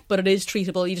that, but it is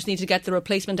treatable. You just need to get the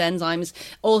replacement enzymes.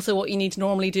 things. Also, what you need to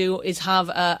normally do is have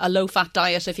a low-fat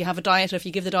diet. If you have a diet, or if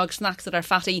you give the dog snacks that are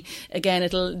fatty, again,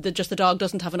 the dog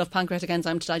doesn't have enough pancreatic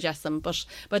enzyme to digest them. But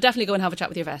definitely go and have a chat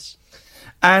with your vet.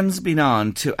 Anne's been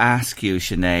on to ask you,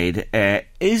 Sinead,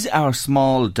 is our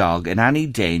small dog in any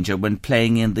danger when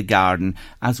playing in the garden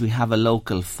as we have a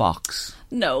local fox?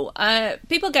 No.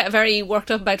 People get very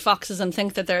worked up about foxes and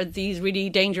think that they're these really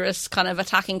dangerous kind of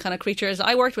attacking kind of creatures.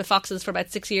 I worked with foxes for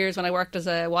about 6 years when I worked as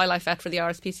a wildlife vet for the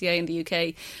RSPCA in the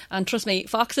UK. And trust me,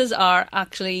 foxes are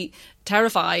actually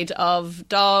terrified of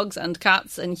dogs and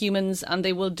cats and humans, and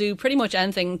they will do pretty much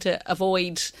anything to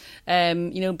avoid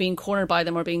being cornered by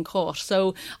them or being caught.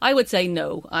 So I would say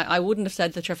no. I wouldn't have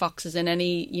said that your fox is in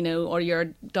any, or your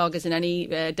dog is in any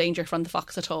danger from the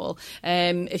fox at all.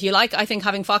 If you like, I think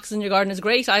having foxes in your garden is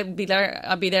great. I'd be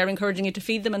there encouraging you to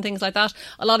feed them and things like that.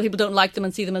 A lot of people don't like them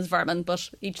and see them as vermin, but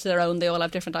each their own. They all have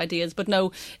different ideas. But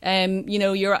no,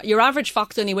 your average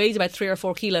fox only weighs about 3 or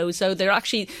 4 kilos, so they're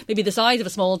actually maybe the size of a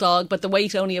small dog, but the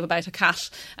weight only of about a cat.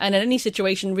 And in any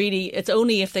situation, really, it's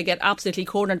only if they get absolutely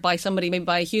cornered by somebody, maybe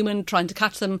by a human trying to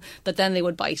catch them, that then they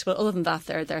would bite. But other than that,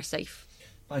 they're safe.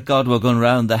 My God, we're going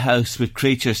round the house with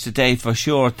creatures today for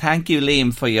sure. Thank you,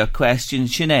 Liam, for your question.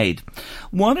 Sinead,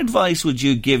 what advice would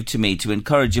you give to me to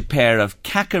encourage a pair of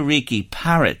Kakariki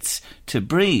parrots to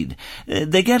breed?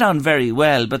 They get on very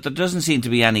well, but there doesn't seem to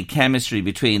be any chemistry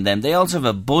between them. They also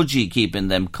have a budgie keeping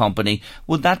them company.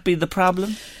 Would that be the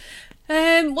problem?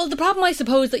 Well, the problem I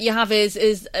suppose that you have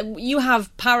is you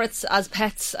have parrots as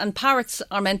pets, and parrots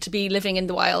are meant to be living in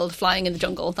the wild, flying in the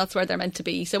jungle. That's where they're meant to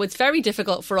be. So it's very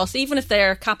difficult for us, even if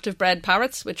they're captive bred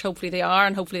parrots, which hopefully they are,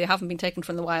 and hopefully they haven't been taken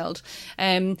from the wild.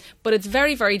 But it's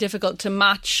very, very difficult to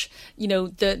match,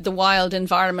 the wild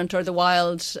environment or the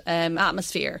wild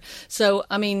atmosphere. So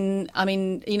I mean,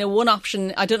 one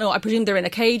option, I don't know, I presume they're in a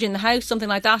cage in the house, something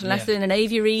like that, unless they're in an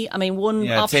aviary. I mean,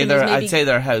 option is maybe I'd say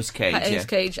they're house cage. House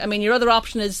cage. I mean, your other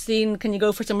option is seeing, can you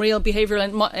go for some real behavioural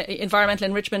and environmental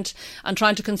enrichment and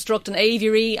trying to construct an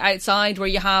aviary outside where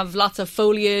you have lots of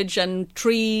foliage and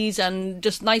trees and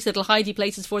just nice little hidey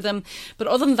places for them. But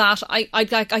other than that, I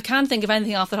can't think of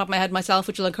anything off the top of my head myself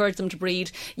which will encourage them to breed.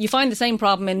 You find the same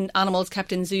problem in animals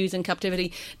kept in zoos in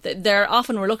captivity. They're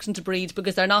often reluctant to breed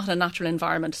because they're not in a natural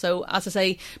environment. So as I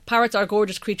say, parrots are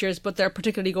gorgeous creatures, but they're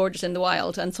particularly gorgeous in the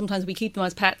wild, and sometimes we keep them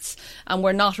as pets and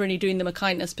we're not really doing them a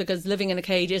kindness because living in a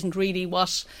cage isn't really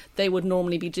what they would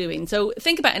normally be doing. So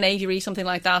think about an aviary, something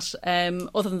like that.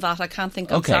 Other than that, I can't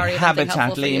think of. Okay,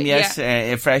 habitat, Liam. Yes,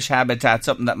 a fresh habitat,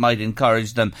 something that might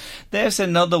encourage them. There's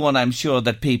another one I'm sure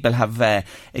that people have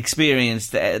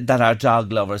experienced that are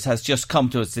dog lovers has just come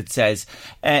to us. It says,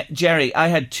 Jerry, I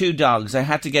had 2 dogs. I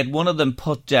had to get one of them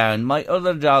put down. My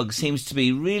other dog seems to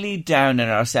be really down on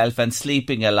herself and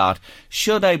sleeping a lot.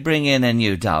 Should I bring in a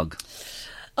new dog?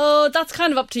 Oh, that's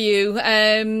kind of up to you.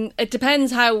 It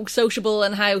depends how sociable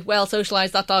and how well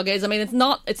socialised that dog is. I mean,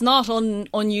 it's not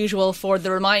unusual for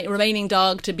the remaining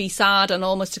dog to be sad and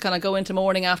almost to kind of go into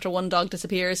mourning after one dog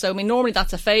disappears. So, I mean, normally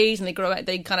that's a phase and they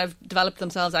kind of develop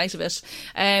themselves out of it.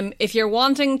 If you're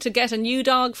wanting to get a new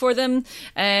dog for them,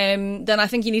 then I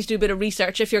think you need to do a bit of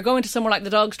research. If you're going to somewhere like the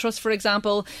Dogs Trust, for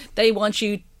example, they want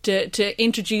you to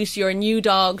introduce your new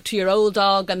dog to your old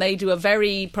dog, and they do a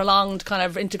very prolonged kind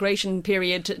of integration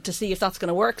period to see if that's going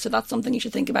to work. So that's something you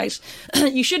should think about.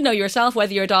 You should know yourself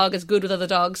whether your dog is good with other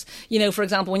dogs. For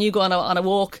example, when you go on a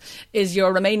walk, is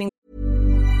your remaining...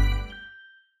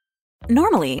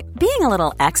 Normally, being a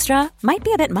little extra might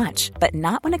be a bit much, but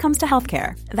not when it comes to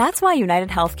healthcare. That's why United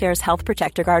Healthcare's Health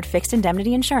Protector Guard fixed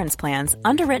indemnity insurance plans,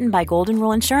 underwritten by Golden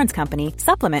Rule Insurance Company,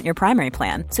 supplement your primary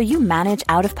plan so you manage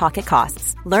out-of-pocket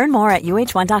costs. Learn more at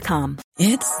uh1.com.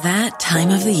 It's that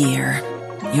time of the year.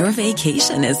 Your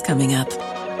vacation is coming up.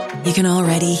 You can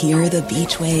already hear the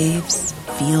beach waves,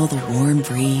 feel the warm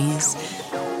breeze,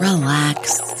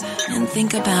 relax, and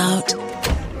think about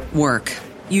work.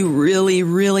 You really,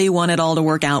 really want it all to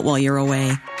work out while you're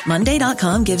away.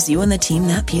 Monday.com gives you and the team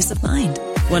that peace of mind.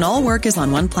 When all work is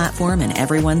on one platform and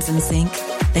everyone's in sync,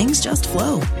 things just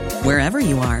flow. Wherever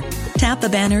you are, tap the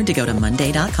banner to go to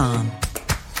Monday.com.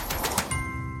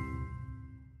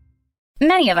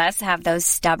 Many of us have those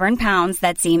stubborn pounds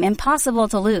that seem impossible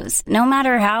to lose, no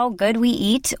matter how good we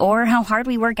eat or how hard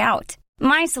we work out.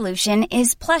 My solution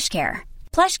is PlushCare.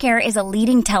 PlushCare is a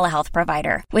leading telehealth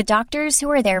provider with doctors who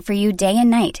are there for you day and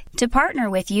night to partner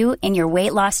with you in your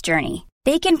weight loss journey.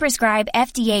 They can prescribe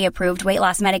FDA-approved weight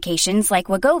loss medications like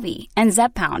Wegovy and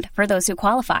Zepbound for those who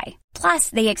qualify. Plus,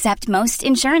 they accept most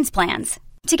insurance plans.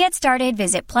 To get started,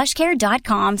 visit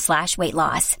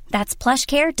plushcare.com/weightloss. That's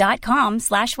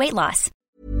plushcare.com/weightloss.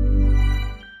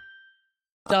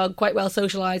 Dog quite well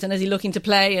socialised, and is he looking to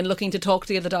play and looking to talk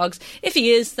to the other dogs? If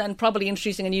he is, then probably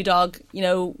introducing a new dog,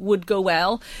 would go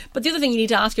well. But the other thing you need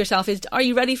to ask yourself is, are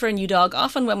you ready for a new dog?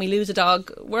 Often when we lose a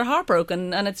dog, we're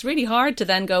heartbroken, and it's really hard to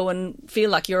then go and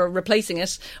feel like you're replacing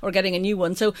it or getting a new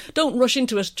one. So don't rush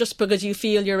into it just because you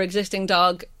feel your existing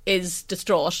dog is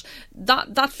distraught.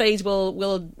 That phase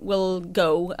will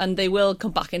go, and they will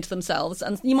come back into themselves,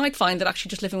 and you might find that actually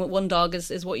just living with one dog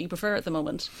is what you prefer at the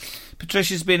moment.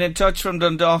 Patricia's been in touch from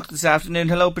Dundalk this afternoon.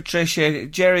 Hello, Patricia.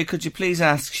 Jerry, could you please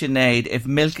ask Sinead if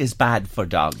milk is bad for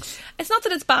dogs? It's not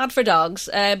that it's bad for dogs,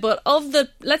 but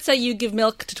let's say you give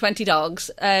milk to 20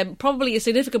 dogs, probably a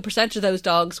significant percentage of those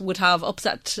dogs would have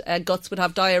upset guts, would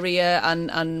have diarrhoea,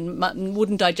 and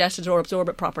wouldn't digest it or absorb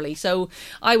it properly. So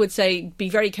I would say be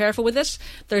very careful with it.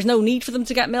 There's no need for them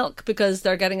to get milk because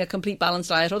they're getting a complete balanced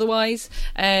diet otherwise.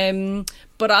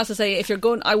 But as I say,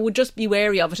 I would just be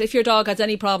wary of it. If your dog has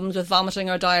any problems with vomiting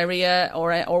or diarrhoea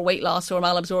or weight loss or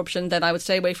malabsorption, then I would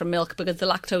stay away from milk because the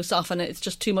lactose often, it's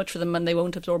just too much for them and they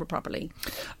won't absorb it properly.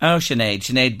 Oh,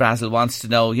 Sinead Brazel wants to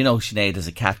know, Sinead has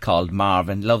a cat called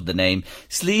Marvin, love the name,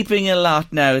 sleeping a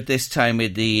lot now at this time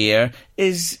of the year.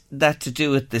 Is that to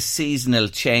do with the seasonal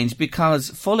change?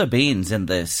 Because full of beans in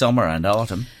the summer and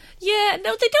autumn. Yeah,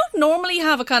 no, they don't normally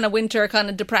have a kind of winter kind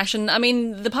of depression. I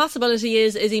mean, the possibility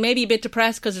is he may be a bit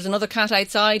depressed because there's another cat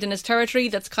outside in his territory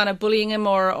that's kind of bullying him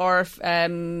or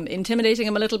intimidating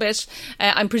him a little bit.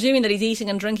 I'm presuming that he's eating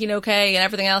and drinking okay and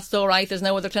everything else is all right. There's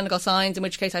no other clinical signs, in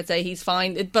which case I'd say he's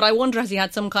fine. But I wonder, has he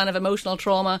had some kind of emotional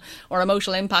trauma or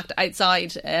emotional impact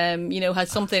outside?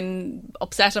 Has something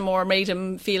upset him or made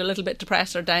him feel a little bit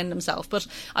depressed or down himself? But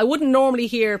I wouldn't normally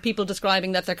hear people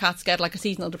describing that their cats get like a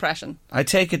seasonal depression. I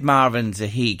take it Marvin's a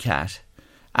he cat,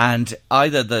 and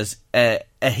either there's a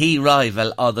he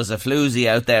rival or there's a floozy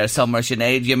out there somewhere.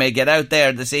 Sinead, you may get out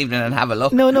there this evening and have a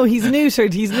look. No, he's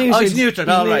neutered. He's neutered. Oh, he's neutered.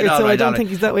 All right. So I don't think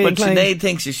he's that way But inclined. Sinead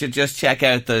thinks you should just check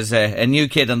out. There's a new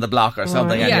kid on the block or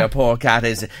something, and your poor cat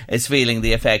is feeling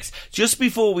the effects. Just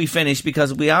before we finish,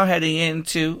 because we are heading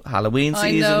into Halloween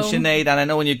season, Sinead, and I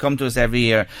know when you come to us every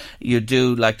year, you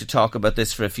do like to talk about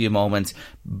this for a few moments.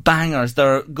 Bangers,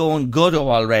 they're going good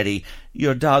already.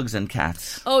 Your dogs and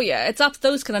cats. Oh yeah,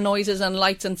 those kind of noises and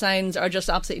lights and sounds are just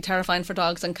absolutely terrifying for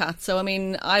dogs and cats. So I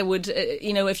mean, I would,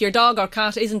 if your dog or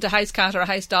cat isn't a house cat or a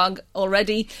house dog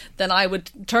already, then I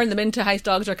would turn them into house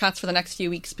dogs or cats for the next few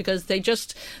weeks, because they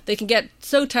can get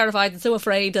so terrified and so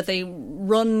afraid that they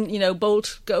run,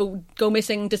 bolt, go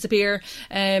missing, disappear.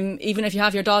 Even if you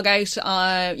have your dog out,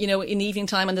 in the evening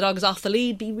time and the dog is off the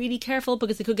lead, be really careful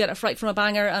because they could get a fright from a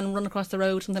banger and run across the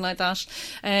road, something like that.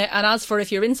 And as for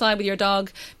if you're inside with your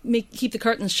dog, keep the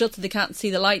curtains shut so they can't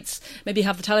see the lights. Maybe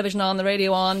have the television on, the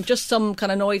radio on, just some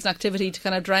kind of noise and activity to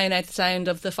kind of drown out the sound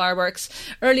of the fireworks.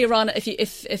 Earlier on, if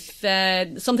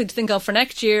something to think of for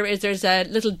next year is there's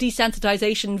little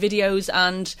desensitization videos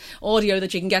and audio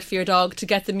that you can get for your dog to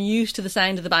get them used to the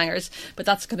sound of the bangers. But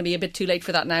that's going to be a bit too late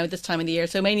for that now this time of the year.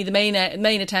 So mainly the main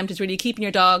attempt is really keeping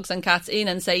your dogs and cats in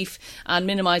and safe and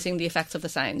minimising the effects of the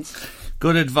sounds.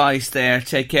 Good advice there.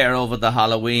 Take care over the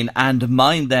Halloween and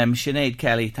mind them. Sinead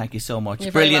Kelly, thank you so much.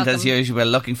 You're brilliant very as usual.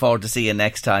 Looking forward to see you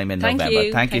next time in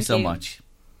November. Thank you so much.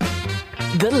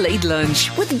 The Late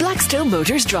Lunch with Blackstone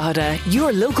Motors Drogheda,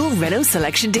 your local Renault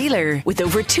selection dealer. With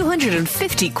over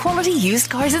 250 quality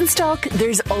used cars in stock,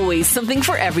 there's always something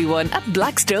for everyone at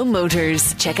Blackstone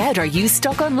Motors. Check out our used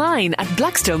stock online at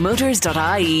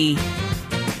blackstonemotors.ie.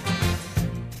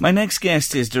 My next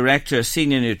guest is Director,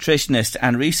 Senior Nutritionist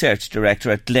and Research Director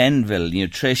at Glenville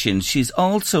Nutrition. She's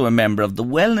also a member of the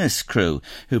Wellness Crew,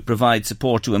 who provide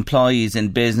support to employees in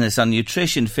business on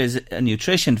nutrition,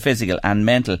 physical and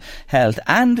mental health,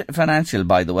 and financial,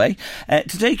 by the way.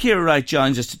 Today, Ciara Wright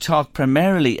joins us to talk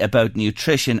primarily about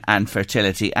nutrition and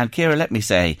fertility. And Ciara, let me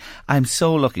say, I'm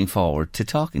so looking forward to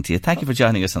talking to you. Thank you for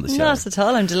joining us on the show. Not at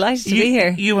all. I'm delighted to be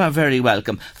here. You are very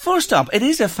welcome. First up, it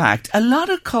is a fact, a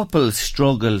lot of couples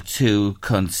struggle to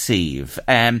conceive.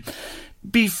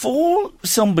 Before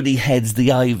somebody heads the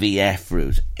IVF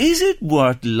route, is it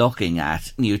worth looking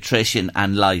at nutrition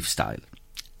and lifestyle?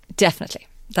 Definitely.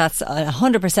 That's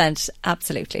 100%,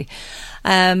 absolutely.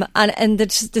 And the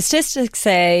statistics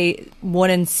say 1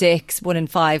 in 6, 1 in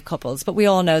 5 couples, but we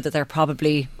all know that they're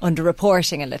probably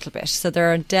underreporting a little bit. So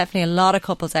there are definitely a lot of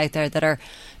couples out there that are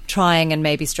trying and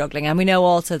maybe struggling. And we know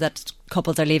also that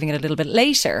couples are leaving it a little bit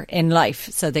later in life,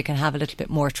 so they can have a little bit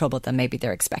more trouble than maybe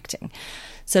they're expecting.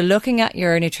 So looking at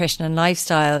your nutrition and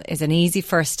lifestyle is an easy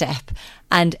first step,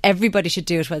 and everybody should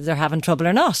do it whether they're having trouble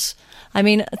or not. I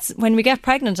mean, when we get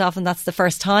pregnant, often that's the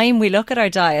first time we look at our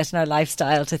diet and our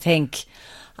lifestyle to think,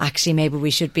 actually maybe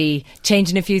we should be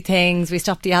changing a few things. We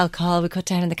stop the alcohol, we cut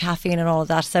down on the caffeine and all of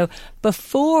that. So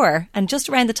before, and just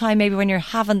around the time maybe when you're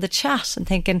having the chat and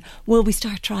thinking, will we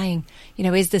start trying? You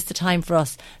know, is this the time for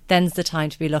us? Then's the time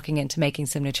to be looking into making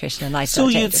some nutrition and lifestyle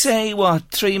So changes. you'd say,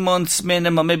 3 months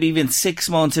minimum, maybe even 6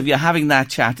 months, if you're having that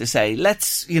chat to say,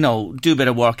 let's, do a bit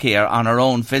of work here on our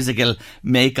own physical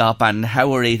makeup and how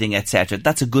we're eating, etc.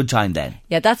 That's a good time then.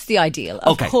 Yeah, that's the ideal.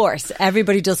 Of course,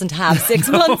 everybody doesn't have 6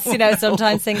 months.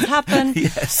 Sometimes things happen.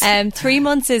 Yes. 3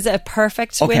 months is a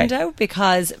perfect window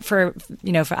because for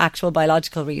actual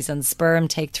biological reasons, sperm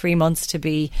take 3 months to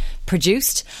be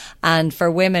produced. And for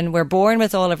women, we're born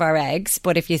with all of our eggs.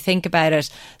 But if you think about it,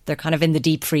 they're kind of in the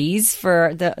deep freeze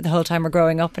for the whole time we're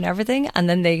growing up and everything. And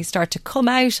then they start to come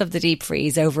out of the deep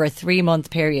freeze over a 3 month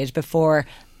period before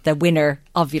the winner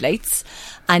ovulates,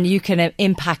 and you can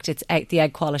impact the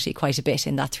egg quality quite a bit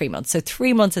in that 3 months. So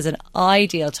 3 months is an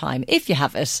ideal time, if you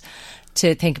have it,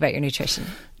 to think about your nutrition.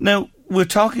 Now, we're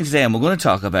talking today, and we're going to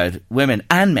talk about women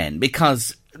and men,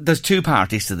 because there's two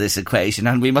parties to this equation,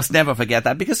 and we must never forget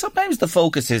that, because sometimes the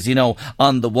focus is,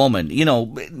 on the woman,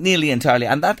 nearly entirely,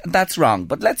 and that's wrong.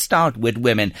 But let's start with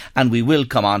women, and we will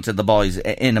come on to the boys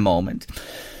in a moment.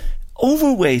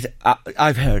 Overweight,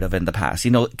 I've heard of in the past,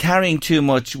 carrying too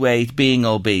much weight, being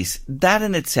obese, that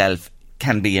in itself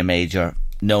can be a major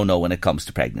no-no when it comes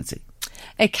to pregnancy.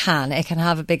 It can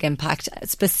have a big impact,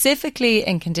 specifically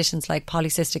in conditions like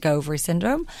polycystic ovary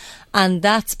syndrome. And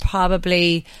that's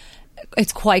probably,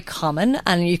 it's quite common,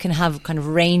 and you can have kind of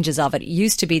ranges of it. It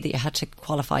used to be that you had to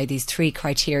qualify these 3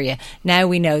 criteria. Now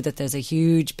we know that there's a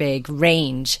huge, big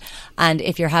range. And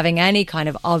if you're having any kind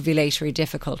of ovulatory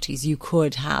difficulties, you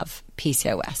could have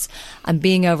PCOS. And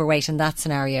being overweight in that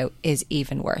scenario is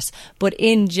even worse. But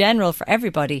in general, for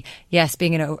everybody, yes,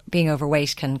 being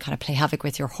overweight can kind of play havoc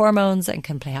with your hormones and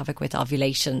can play havoc with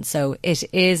ovulation. So it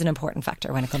is an important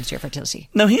factor when it comes to your fertility.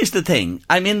 Now, here's the thing.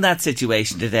 I'm in that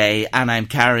situation today, and I'm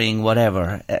carrying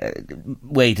whatever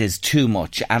weight is too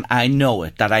much, and I know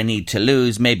it, that I need to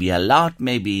lose maybe a lot,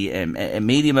 maybe a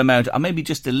medium amount, or maybe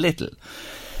just a little.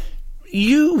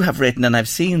 You have written, and I've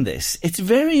seen this, it's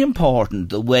very important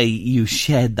the way you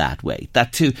shed that weight,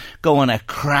 that to go on a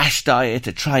crash diet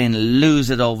to try and lose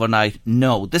it overnight,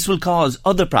 no, this will cause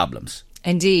other problems.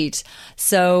 Indeed.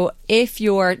 So if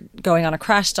you're going on a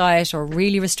crash diet or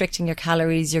really restricting your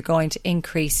calories, you're going to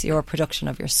increase your production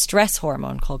of your stress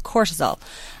hormone called cortisol.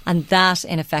 And that,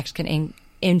 in effect, can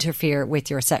interfere with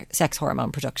your sex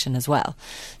hormone production as well.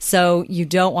 So you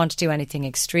don't want to do anything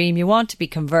extreme. You want to be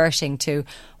converting to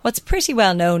what's pretty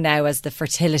well known now as the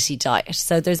fertility diet.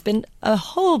 So there's been a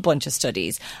whole bunch of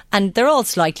studies, and they're all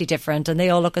slightly different, and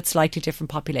they all look at slightly different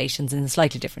populations in a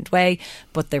slightly different way,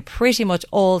 but they're pretty much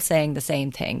all saying the same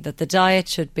thing, that the diet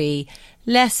should be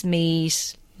less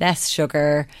meat, less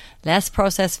sugar, less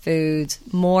processed foods,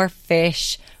 more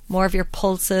fish, more of your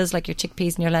pulses like your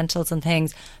chickpeas and your lentils and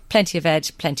things, plenty of veg,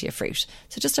 plenty of fruit.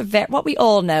 So just what we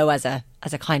all know as a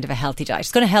kind of a healthy diet.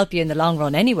 It's going to help you in the long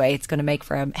run anyway. It's going to make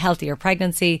for a healthier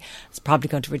pregnancy. It's probably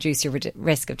going to reduce your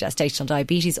risk of gestational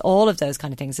diabetes, all of those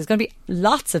kind of things. There's going to be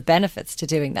lots of benefits to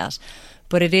doing that.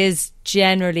 But it is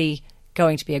generally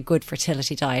going to be a good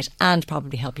fertility diet and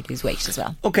probably help you lose weight as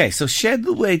well. Okay, so shed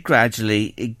the weight gradually,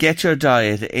 get your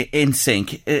diet in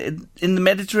sync. In the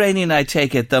Mediterranean, I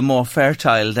take it, they're more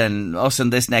fertile than us in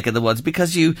this neck of the woods,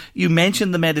 because you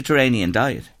mentioned the Mediterranean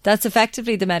diet. That's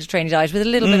effectively the Mediterranean diet with a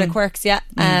little bit of quirks, yeah.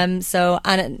 And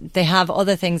they have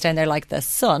other things down there like the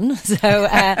sun. So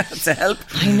to help.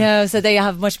 I know. So they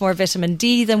have much more vitamin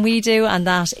D than we do, and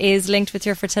that is linked with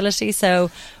your fertility.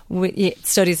 So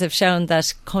studies have shown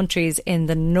that countries in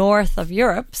the north of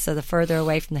Europe, so the further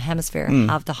away from the hemisphere,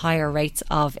 have the higher rates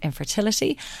of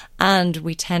infertility, and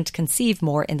we tend to conceive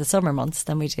more in the summer months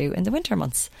than we do in the winter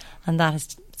months, and that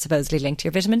is supposedly linked to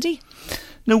your vitamin D.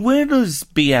 Now, where does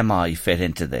BMI fit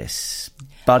into this?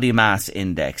 Body mass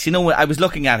index. I was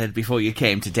looking at it before you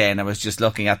came today, and I was just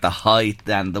looking at the height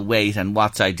and the weight and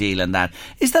what's ideal and that.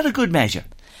 Is that a good measure?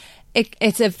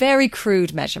 It's a very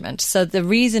crude measurement. So the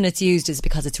reason it's used is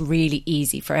because it's really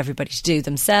easy for everybody to do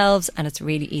themselves, and it's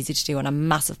really easy to do on a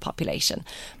massive population.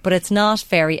 But it's not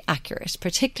very accurate,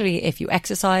 particularly if you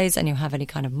exercise and you have any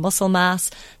kind of muscle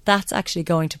mass. That's actually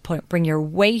going to bring your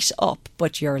weight up,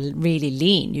 but you're really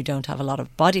lean. You don't have a lot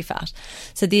of body fat.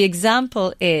 So the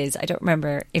example is, I don't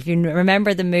remember if you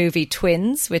remember the movie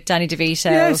Twins with Danny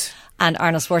DeVito and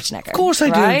Arnold Schwarzenegger. Of course I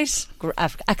do.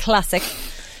 Right? A classic.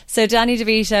 So Danny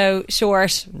DeVito,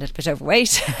 short, a little bit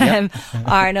overweight. Yep.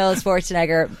 Arnold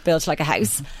Schwarzenegger, built like a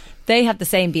house. They have the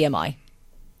same BMI.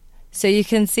 So you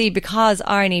can see, because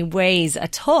Arnie weighs a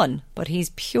ton, but he's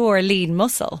pure lean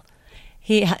muscle,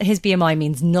 his BMI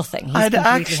means nothing.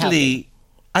 He's healthy.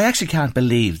 I actually can't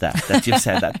believe that you've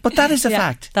said that. But that is a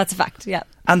fact. That's a fact, yeah.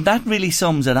 And that really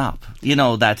sums it up. You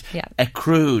know, that a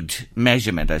crude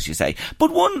measurement, as you say.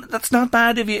 But one that's not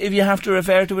bad if you have to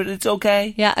refer to it, it's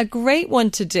okay. Yeah, a great one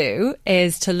to do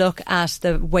is to look at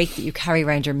the weight that you carry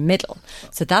around your middle.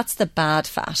 So that's the bad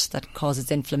fat that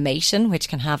causes inflammation, which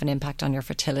can have an impact on your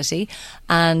fertility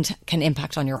and can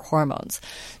impact on your hormones.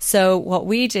 So what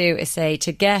we do is say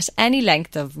to get any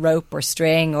length of rope or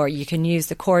string, or you can use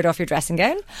the cord off your dressing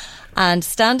gown, and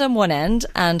stand on one end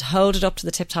and hold it up to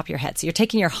the tip top of your head. So you're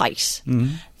taking your height,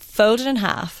 fold it in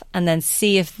half, and then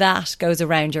see if that goes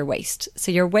around your waist.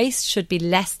 So your waist should be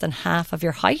less than half of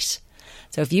your height.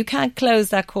 So if you can't close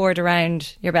that cord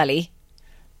around your belly,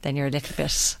 then you're a little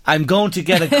bit... I'm going to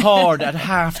get a cord at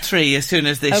 3:30 as soon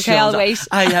as this shows. Okay, I'll wait.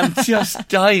 I am just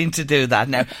dying to do that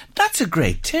now. That's a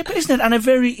great tip, isn't it? And a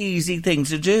very easy thing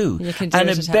to do. You can do and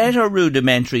it a better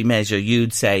rudimentary measure,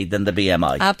 you'd say, than the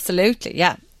BMI. Absolutely,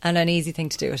 yeah. And an easy thing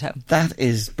to do at home. That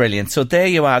is brilliant. So there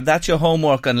you are. That's your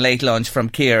homework on Late Lunch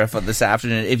from Ciara for this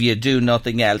afternoon, if you do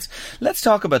nothing else. Let's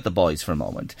talk about the boys for a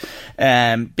moment.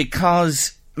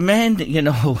 Because men, you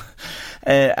know...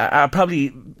 are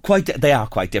probably quite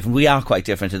different. We are quite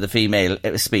different to the female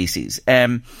species.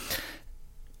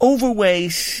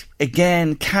 Overweight,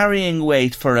 again, carrying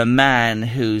weight for a man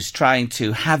who's trying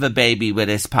to have a baby with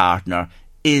his partner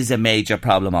is a major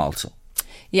problem also.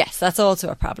 Yes, that's also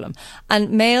a problem.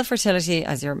 And male fertility,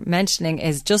 as you're mentioning,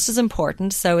 is just as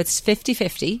important. So it's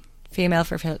 50-50. Female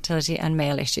fertility and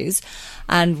male issues.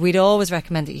 And we'd always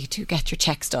recommend that you do get your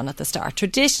checks done at the start.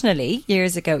 Traditionally,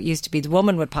 years ago, it used to be the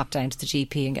woman would pop down to the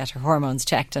GP and get her hormones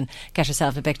checked and get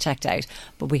herself a bit checked out.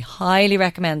 But we highly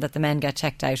recommend that the men get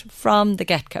checked out from the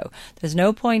get-go. There's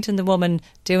no point in the woman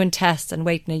doing tests and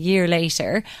waiting a year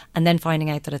later and then finding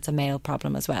out that it's a male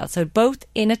problem as well. So both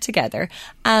in it together.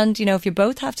 And, you know, if you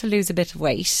both have to lose a bit of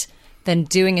weight, then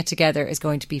doing it together is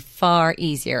going to be far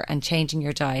easier, and changing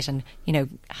your diet and, you know,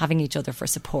 having each other for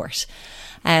support.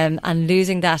 And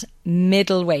losing that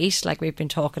middle weight, like we've been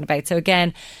talking about. So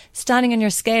again, standing on your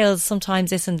scales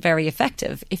sometimes isn't very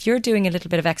effective. If you're doing a little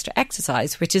bit of extra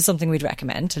exercise, which is something we'd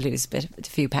recommend to lose a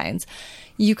few pounds,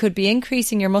 you could be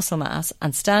increasing your muscle mass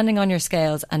and standing on your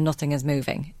scales and nothing is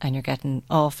moving, and you're getting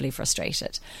awfully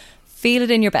frustrated. Feel it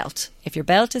in your belt. If your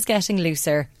belt is getting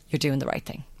looser, you're doing the right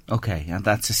thing. Okay, and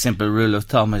that's a simple rule of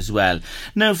thumb as well.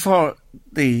 Now, for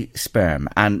the sperm,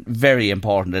 and very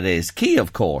important it is, key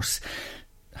of course,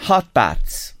 hot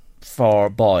baths for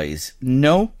boys,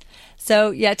 no?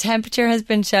 So, yeah, temperature has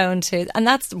been shown to, and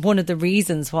that's one of the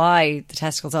reasons why the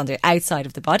testicles are on the outside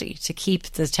of the body, to keep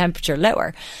the temperature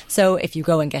lower. So if you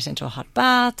go and get into a hot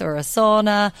bath or a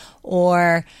sauna,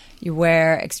 or you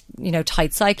wear, you know,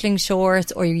 tight cycling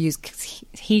shorts, or you use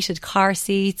heated car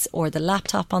seats, or the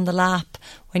laptop on the lap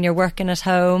when you're working at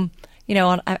home, you know,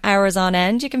 on hours on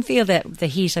end, you can feel the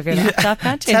heat of your laptop,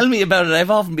 can't you? Tell me about it. I've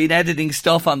often been editing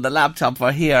stuff on the laptop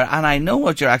for here, and I know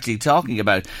what you're actually talking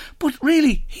about. But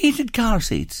really, heated car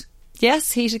seats.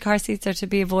 Yes, heated car seats are to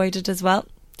be avoided as well.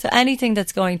 So anything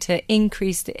that's going to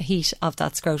increase the heat of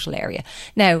that scrotal area.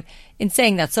 Now, in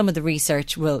saying that, some of the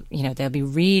research will, you know, they'll be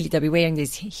wearing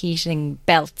these heating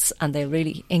belts, and they'll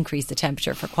really increase the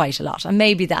temperature for quite a lot. And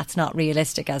maybe that's not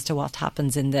realistic as to what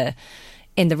happens in the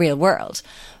real world.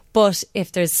 But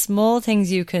if there's small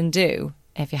things you can do,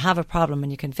 if you have a problem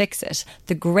and you can fix it,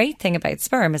 the great thing about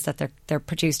sperm is that they're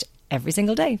produced every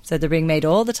single day. So they're being made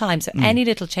all the time. So any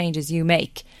little changes you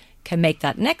make can make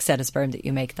that next set of sperm that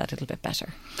you make that little bit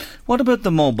better. What about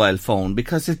the mobile phone?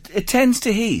 Because it tends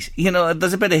to heat. You know,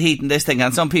 there's a bit of heat in this thing,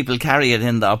 and some people carry it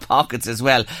in their pockets as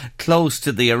well, close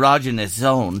to the erogenous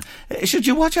zone. Should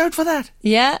you watch out for that?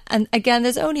 Yeah, and again,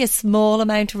 there's only a small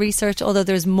amount of research, although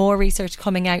there's more research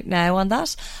coming out now on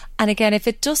that. And again, if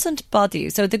it doesn't bother you,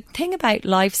 so the thing about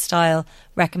lifestyle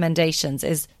recommendations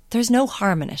is there's no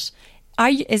harm in it.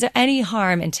 Is there any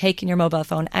harm in taking your mobile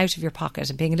phone out of your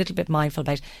pocket and being a little bit mindful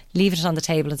about leaving it on the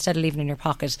table instead of leaving it in your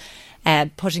pocket,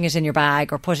 putting it in your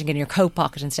bag, or putting it in your coat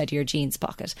pocket instead of your jeans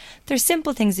pocket? There's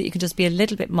simple things that you can just be a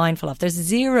little bit mindful of. There's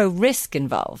zero risk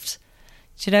involved.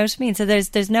 Do you know what I mean? So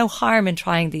there's no harm in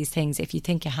trying these things if you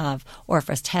think you have, or if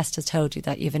a test has told you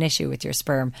that you have an issue with your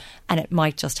sperm, and it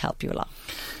might just help you a lot.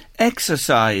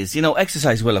 Exercise, you know,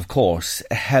 exercise will of course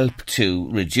help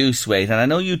to reduce weight, and I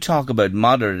know you talk about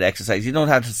moderate exercise. You don't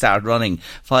have to start running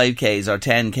 5Ks or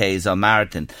 10Ks or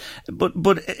marathon, but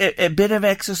a bit of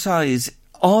exercise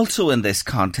also in this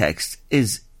context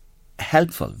is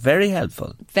helpful, very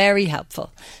helpful. Very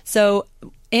helpful. So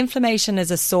inflammation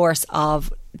is a source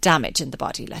of damage in the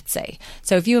body, let's say.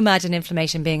 So if you imagine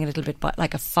inflammation being a little bit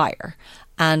like a fire,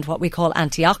 and what we call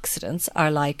antioxidants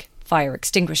are like fire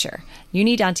extinguisher. You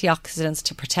need antioxidants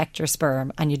to protect your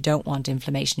sperm, and you don't want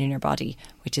inflammation in your body,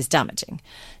 which is damaging.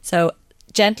 So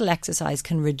gentle exercise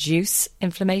can reduce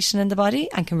inflammation in the body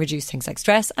and can reduce things like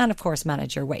stress and, of course,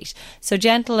 manage your weight. So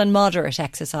gentle and moderate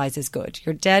exercise is good.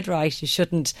 You're dead right. You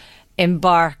shouldn't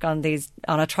embark on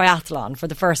a triathlon for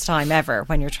the first time ever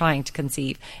when you're trying to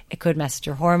conceive. It could mess with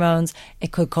your hormones.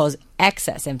 It could cause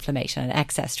excess inflammation and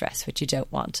excess stress, which you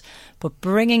don't want. But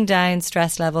bringing down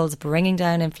stress levels, bringing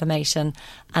down inflammation,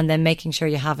 and then making sure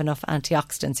you have enough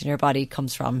antioxidants in your body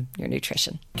comes from your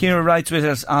nutrition. Ciara Wright's with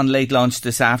us on Late Lunch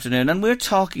this afternoon, and we're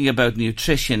talking about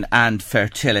nutrition and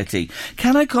fertility.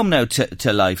 Can I come now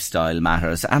to lifestyle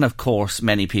matters? And of course,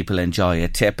 many people enjoy a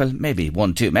tipple, maybe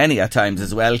one too many at times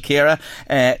as well, Ciara.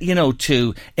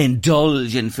 To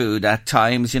indulge in food at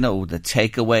times. The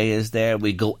takeaway is there.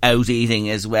 We go out eating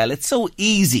as well. It's so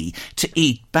easy to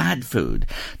eat bad food.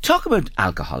 Talk about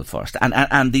alcohol first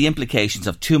and the implications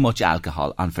of too much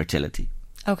alcohol on fertility.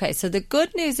 Okay, so the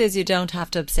good news is you don't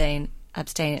have to abstain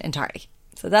entirely.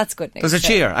 So that's good news. There's a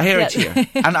cheer. I hear a cheer.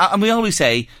 And we always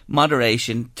say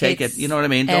moderation, take it, you know what I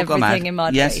mean? Don't go mad. Everything in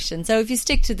moderation. Yes. So if you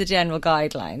stick to the general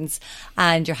guidelines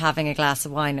and you're having a glass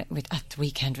of wine at the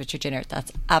weekend with your dinner,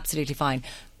 that's absolutely fine.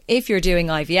 If you're doing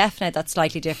IVF now, that's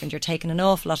slightly different. You're taking an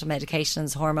awful lot of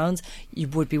medications, hormones. You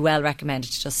would be well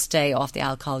recommended to just stay off the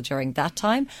alcohol during that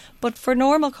time. But for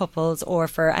normal couples or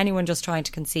for anyone just trying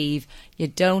to conceive, you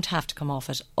don't have to come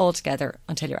off it altogether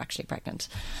until you're actually pregnant.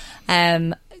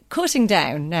 Cutting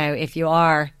down now, if you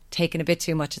are taking a bit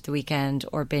too much at the weekend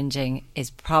or binging, is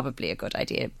probably a good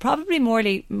idea. Probably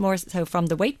more so from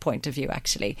the weight point of view,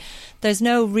 actually. There's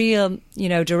no real,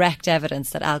 direct evidence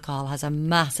that alcohol has a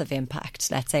massive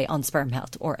impact, let's say, on sperm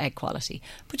health or egg quality.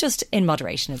 But just in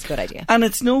moderation is a good idea. And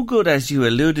it's no good, as you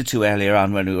alluded to earlier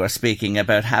on when we were speaking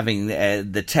about having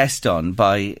the test done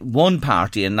by one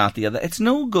party and not the other. It's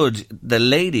no good the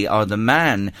lady or the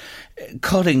man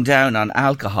cutting down on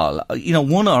alcohol,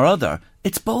 one or other.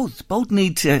 It's both. Both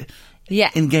need to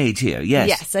engage here, yes.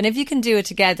 Yes, and if you can do it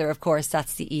together, of course,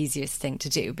 that's the easiest thing to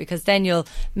do, because then you'll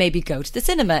maybe go to the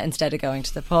cinema instead of going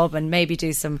to the pub and maybe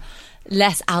do some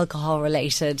less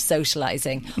alcohol-related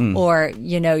socialising, or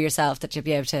you know yourself that you'll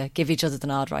be able to give each other the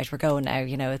nod, right, we're going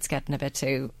now, it's getting a bit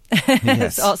too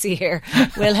saucy here,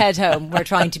 we'll head home, we're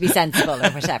trying to be sensible or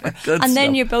whatever.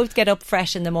 Then you both get up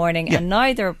fresh in the morning and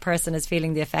neither person is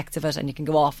feeling the effects of it, and you can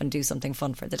go off and do something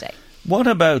fun for the day. What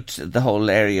about the whole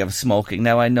area of smoking?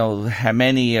 Now, I know how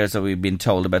many years have we been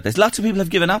told about this. Lots of people have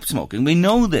given up smoking. We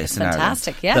know this in Ireland.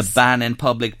 Fantastic, yes. The ban in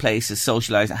public places,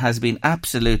 socialising, has been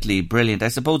absolutely brilliant. I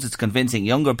suppose it's convincing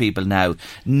younger people now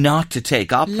not to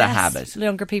take up the habit.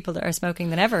 Younger people that are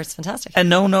smoking than ever. It's fantastic. A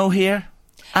no-no here?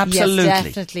 Absolutely. Yes,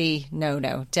 definitely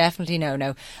no-no. Definitely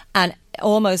no-no. And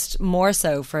almost more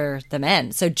so for the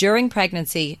men. So during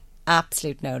pregnancy,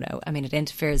 absolute no-no. I mean, it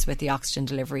interferes with the oxygen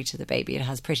delivery to the baby. It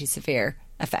has pretty severe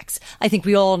effects. I think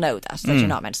we all know that you're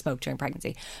not meant to smoke during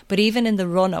pregnancy. But even in the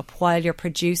run-up, while you're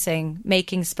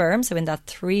making sperm, so in that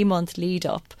 3-month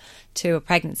lead-up to a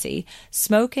pregnancy,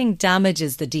 smoking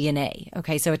damages the DNA.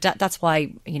 Okay, so that's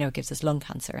why, it gives us lung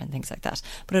cancer and things like that.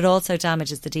 But it also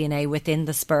damages the DNA within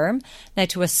the sperm. Now,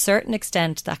 to a certain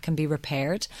extent, that can be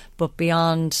repaired, but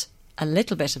beyond a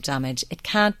little bit of damage, it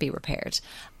can't be repaired,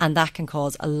 and that can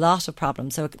cause a lot of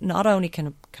problems. So it not only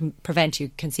can prevent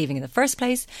you conceiving in the first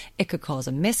place, it could cause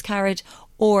a miscarriage,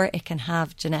 or it can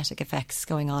have genetic effects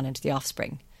going on into the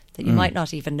offspring that you might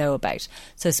not even know about.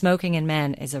 So smoking in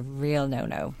men is a real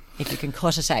no-no if you can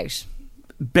cut it out.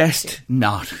 Best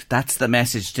not. That's the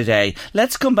message today.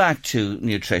 Let's come back to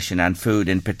nutrition and food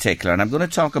in particular. And I'm going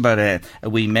to talk about a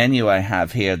wee menu I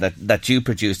have here that you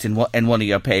produced in one of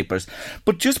your papers.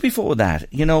 But just before that,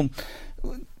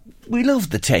 we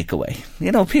love the takeaway.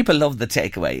 People love the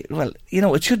takeaway. Well,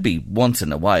 it should be once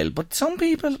in a while, but some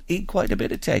people eat quite a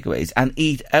bit of takeaways and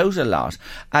eat out a lot.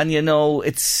 And,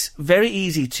 it's very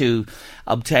easy to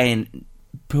obtain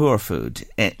poor food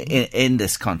in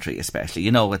this country, especially.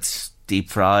 It's deep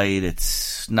fried,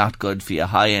 it's not good for you,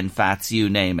 high in fats, you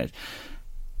name it.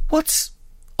 What's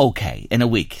okay in a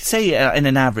week, say in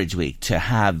an average week, to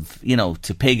have,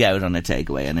 to pig out on a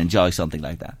takeaway and enjoy something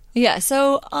like that? Yeah,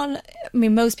 so a lot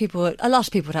of people would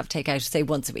have takeout, say,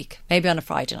 once a week, maybe on a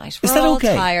Friday night. Is that okay?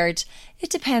 We're all tired.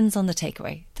 It depends on the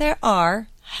takeaway. There are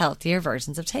healthier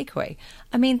versions of takeaway.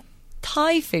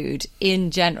 Thai food in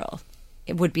general,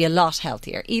 it would be a lot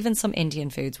healthier. Even some Indian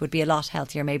foods would be a lot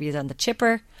healthier, maybe than the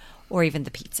chipper or even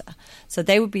the pizza. So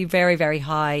they would be very, very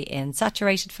high in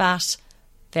saturated fat,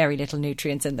 very little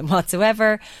nutrients in them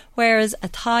whatsoever. Whereas a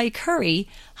Thai curry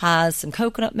has some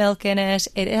coconut milk in it.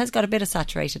 It has got a bit of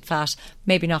saturated fat,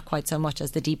 maybe not quite so much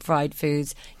as the deep fried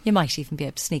foods. You might even be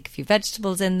able to sneak a few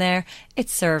vegetables in there.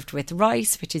 It's served with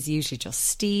rice, which is usually just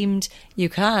steamed. You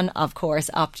can, of course,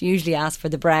 usually ask for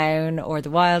the brown or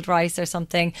the wild rice or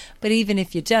something. But even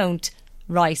if you don't,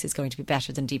 rice is going to be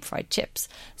better than deep fried chips.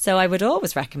 So I would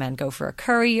always recommend go for a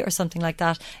curry or something like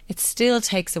that. It still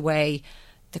takes away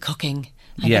the cooking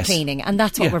and the cleaning, and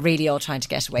that's what we're really all trying to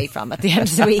get away from at the end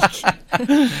of the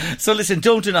week. So listen,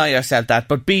 don't deny yourself that,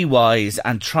 but be wise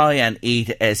and try and eat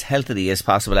as healthily as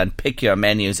possible and pick your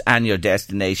menus and your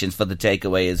destinations for the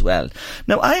takeaway as well.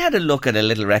 Now, I had a look at a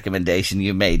little recommendation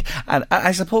you made, and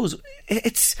I suppose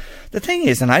it's the thing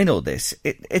is, and I know this,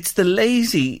 it's the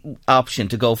lazy option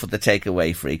to go for the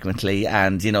takeaway frequently,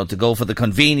 and you know, to go for the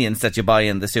convenience that you buy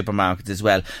in the supermarkets as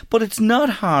well. But it's not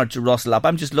hard to rustle up.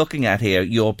 I'm just looking at here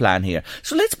your plan here.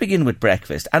 So let's begin with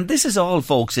breakfast. And this is all,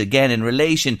 folks, again, in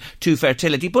relation to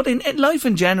fertility, but in life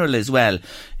in general as well.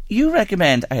 You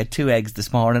recommend, I had 2 eggs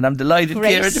this morning. I'm delighted,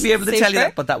 Ciara, to be able to tell you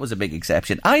that, but that was a big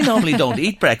exception. I normally don't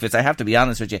eat breakfast, I have to be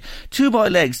honest with you. 2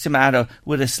 boiled eggs, tomato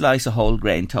with a slice of whole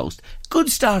grain toast. Good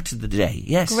start to the day,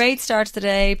 yes. Great start to the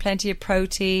day, plenty of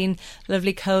protein,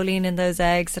 lovely choline in those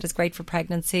eggs. That is great for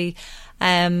pregnancy.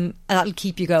 That'll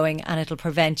keep you going, and it'll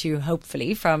prevent you,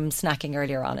 hopefully, from snacking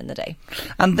earlier on in the day.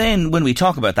 And then when we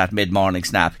talk about that mid-morning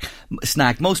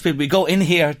snack, most people, we go in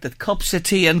here, the cups of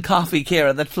tea and coffee,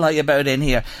 Ciara, that fly about in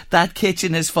here. That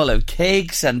kitchen is full of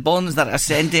cakes and buns that are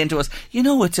sent in to us. You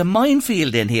know, it's a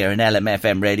minefield in here in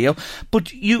LMFM radio.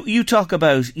 But you talk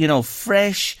about, you know,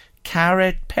 fresh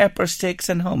carrot, pepper sticks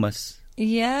and hummus.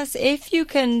 Yes, if you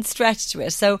can stretch to it.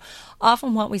 So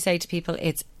often what we say to people,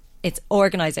 it's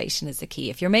organisation is the key.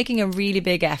 If you're making a really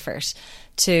big effort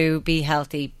to be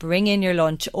healthy, bring in your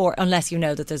lunch, or unless you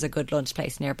know that there's a good lunch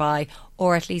place nearby,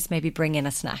 or at least maybe bring in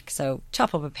a snack. So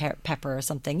chop up a pepper or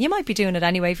something. You might be doing it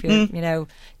anyway for your, you know,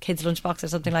 kids' lunchbox or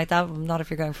something like that. Not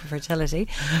if you're going for fertility.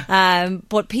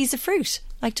 But piece of fruit.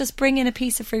 Like, just bring in a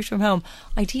piece of fruit from home.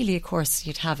 Ideally, of course,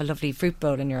 you'd have a lovely fruit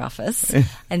bowl in your office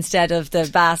instead of the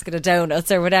basket of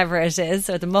donuts or whatever it is,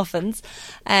 or the muffins.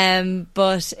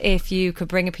 But if you could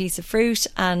bring a piece of fruit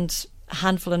and a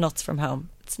handful of nuts from home.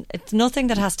 It's nothing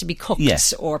that has to be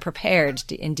cooked or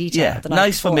prepared in detail. Yeah,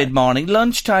 nice for mid-morning.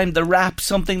 Lunchtime, the wrap,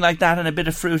 something like that, and a bit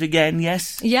of fruit again,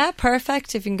 yes? Yeah,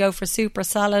 perfect. If you can go for soup or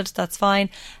salad, that's fine.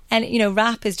 And, you know,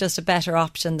 wrap is just a better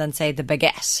option than, say, the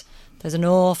baguette. There's an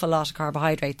awful lot of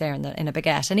carbohydrate there in a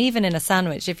baguette. And even in a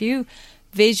sandwich, if you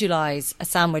visualise a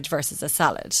sandwich versus a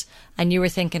salad, and you were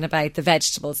thinking about the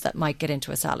vegetables that might get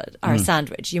into a salad or a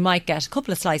sandwich, you might get a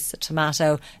couple of slices of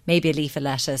tomato, maybe a leaf of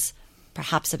lettuce,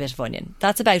 perhaps a bit of onion.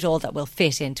 That's about all that will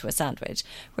fit into a sandwich.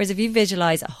 Whereas if you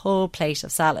visualise a whole plate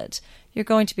of salad, you're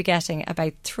going to be getting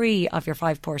about 3 of your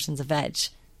 5 portions of veg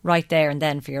right there and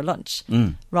then for your lunch,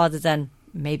 rather than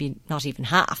maybe not even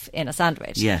half in a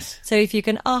sandwich. Yes. So if you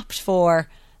can opt for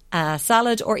a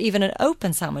salad or even an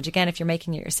open sandwich, again, if you're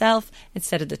making it yourself,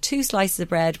 instead of the 2 slices of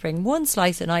bread, bring 1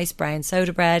 slice of nice brown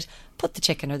soda bread, put the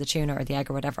chicken or the tuna or the egg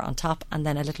or whatever on top, and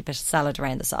then a little bit of salad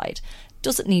around the side.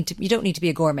 You don't need to be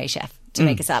a gourmet chef to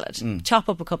make a salad. Chop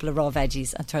up a couple of raw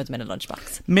veggies and throw them in a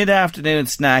lunchbox. Mid-afternoon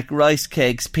snack, rice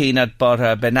cakes, peanut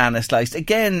butter, banana sliced.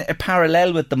 Again, a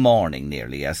parallel with the morning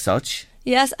nearly as such.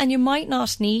 Yes, and you might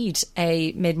not need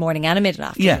a mid-morning and a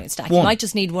mid-afternoon snack. You might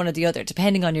just need one or the other,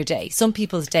 depending on your day. Some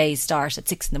people's days start at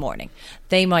 6 in the morning.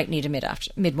 They might need a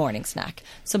mid-morning snack.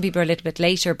 Some people are a little bit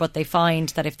later, but they find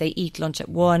that if they eat lunch at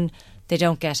 1, they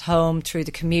don't get home through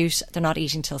the commute, they're not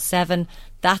eating till 7.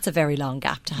 That's a very long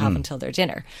gap to have until their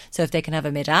dinner. So if they can have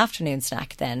a mid-afternoon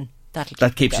snack, then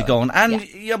that keeps you going. And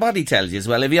your body tells you as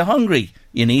well, if you're hungry,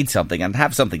 you need something, and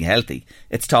have something healthy.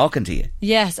 It's talking to you.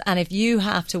 Yes, and if you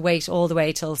have to wait all the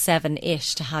way till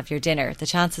 7-ish to have your dinner, the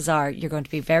chances are you're going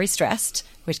to be very stressed,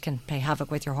 which can play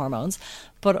havoc with your hormones,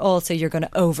 but also you're going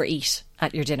to overeat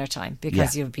at your dinner time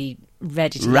because you'll be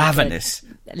ready to ravenous,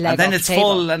 and then it's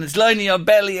full and it's lining your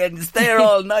belly and it's there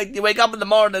all night. You wake up in the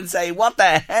morning and say, what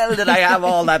the hell did I have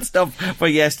all that stuff for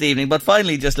yesterday evening? But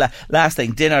finally, just last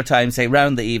thing, dinner time, say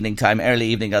round the evening time, early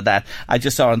evening or that. I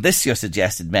just saw on this your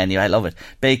suggested menu, I love it,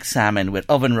 baked salmon with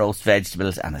oven roast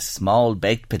vegetables and a small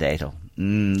baked potato.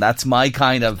 That's my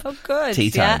kind of tea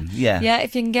time. Yeah,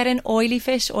 if you can get in oily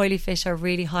fish are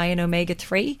really high in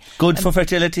omega-3. Good for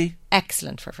fertility?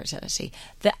 Excellent for fertility.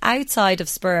 The outside of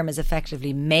sperm is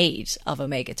effectively made of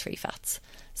omega-3 fats.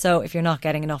 So if you're not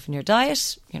getting enough in your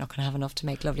diet, you're not going to have enough to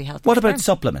make lovely healthy What sperm. about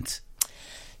supplements?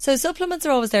 So supplements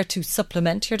are always there to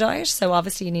supplement your diet. So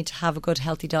obviously you need to have a good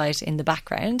healthy diet in the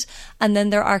background. And then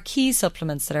there are key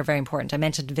supplements that are very important. I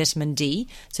mentioned vitamin D.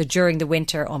 So during the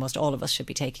winter, almost all of us should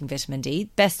be taking vitamin D.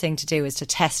 Best thing to do is to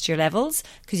test your levels,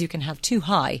 because you can have too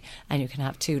high and you can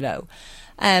have too low.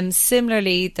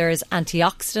 Similarly, there's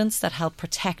antioxidants that help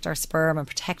protect our sperm and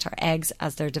protect our eggs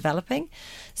as they're developing.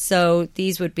 So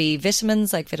these would be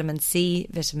vitamins like vitamin C,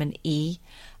 vitamin E,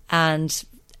 and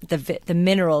the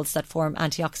minerals that form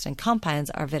antioxidant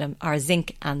compounds are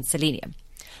zinc and selenium.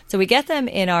 So we get them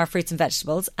in our fruits and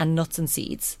vegetables and nuts and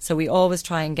seeds. So we always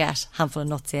try and get a handful of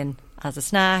nuts in as a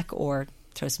snack, or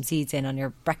throw some seeds in on your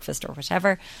breakfast or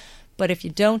whatever. But if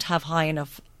you don't have high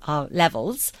enough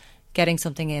levels, getting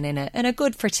something in a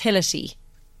good fertility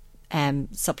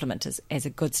supplement is a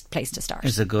good place to start.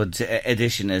 It's a good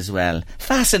addition as well.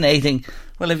 Fascinating.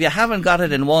 Well, if you haven't got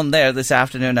it in one there this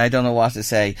afternoon, I don't know what to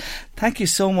say. Thank you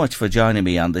so much for joining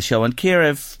me on the show. And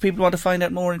Ciara, if people want to find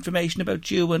out more information about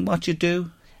you and what you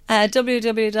do,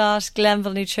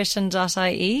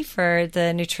 www.glenvillenutrition.ie for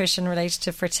the nutrition related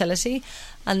to fertility.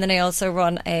 And then I also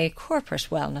run a corporate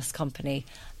wellness company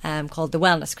called The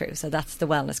Wellness Crew. So that's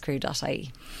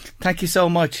thewellnesscrew.ie. Thank you so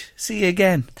much. See you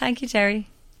again. Thank you, Terry.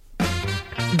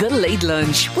 The Late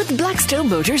Lunch with Blackstone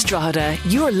Motors Drogheda,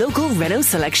 your local Renault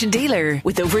selection dealer.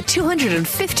 With over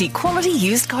 250 quality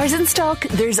used cars in stock,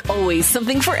 there's always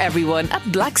something for everyone at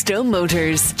Blackstone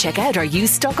Motors. Check out our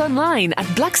used stock online at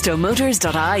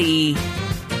blackstonemotors.ie.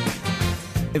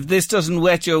 If this doesn't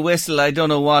wet your whistle, I don't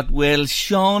know what will.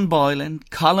 Sean Boylan,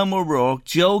 Colm O'Rourke,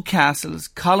 Joe Castles,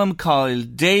 Colm Coyle,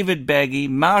 David Beggy,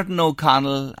 Martin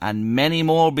O'Connell and many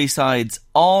more besides,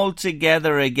 all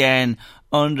together again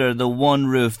under the one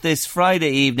roof this Friday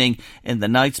evening in the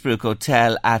Knightsbrook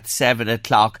Hotel at 7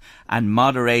 o'clock, and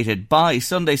moderated by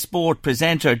Sunday Sport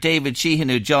presenter David Sheehan,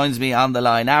 who joins me on the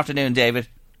line. Afternoon, David.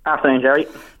 Afternoon, Jerry.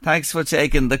 Thanks for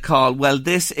taking the call. Well,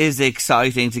 this is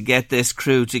exciting to get this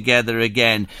crew together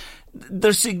again.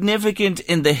 They're significant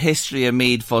in the history of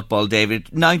Meath football, David.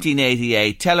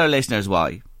 1988. Tell our listeners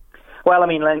why. Well, I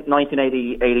mean,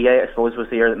 1988, I suppose, was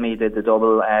the year that Meath did the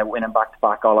double, winning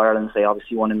back-to-back All-Ireland. They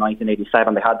obviously won in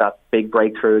 1987. They had that big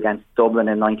breakthrough against Dublin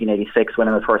in 1986,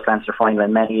 winning the first Leinster final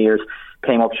in many years.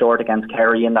 Came up short against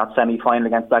Kerry in that semi-final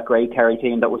against that great Kerry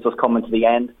team that was just coming to the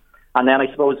end. And then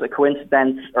I suppose a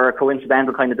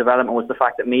coincidental kind of development was the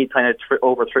fact that Meath kind of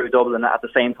overthrew Dublin at the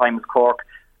same time as Cork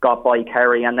got by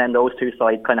Kerry, and then those two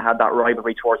sides kind of had that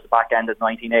rivalry towards the back end of the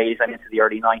 1980s and into the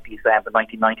early 90s. The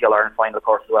 1990 All-Ireland final, of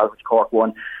course, as well, which Cork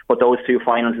won. But those two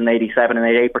finals in 87 and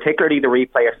 88, particularly the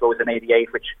replay, I suppose, in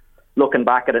 88, which, looking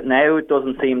back at it now, it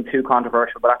doesn't seem too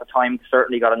controversial, but at the time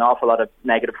certainly got an awful lot of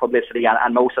negative publicity,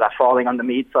 and most of that falling on the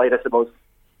Meath side, I suppose.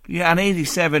 Yeah, and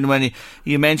 87, when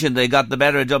you mentioned they got the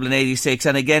better of Dublin 86,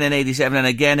 and again in 87 and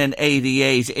again in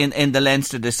 88 in the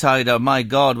Leinster decider. My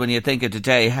God, when you think of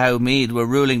today how Meath were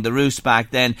ruling the roost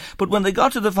back then. But when they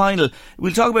got to the final,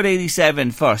 we'll talk about 87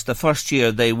 first, the first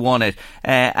year they won it.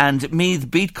 And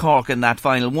Meath beat Cork in that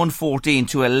final, 114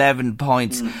 to 11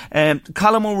 points.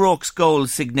 Colm O'Rourke's goal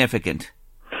is significant.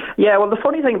 Yeah, well, the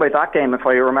funny thing about that game, if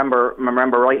I remember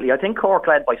rightly, I think Cork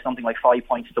led by something like 5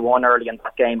 points to 1 early in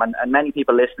that game, and many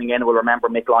people listening in will remember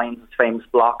Mick Lyons' famous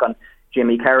block on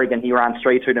Jimmy Kerrigan. He ran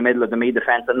straight through the middle of the Meath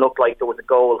defence and looked like there was a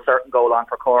certain goal on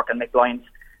for Cork, and Mick Lyons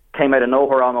came out of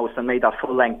nowhere almost and made that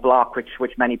full-length block, which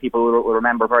many people will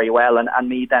remember very well, and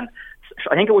Meath then,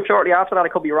 I think it was shortly after that, I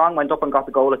could be wrong, went up and got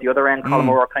the goal at the other end. Colm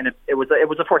O'Rourke it was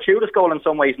a fortuitous goal in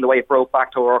some ways in the way it broke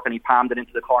back to O'Rourke and he palmed it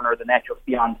into the corner of the net just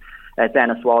beyond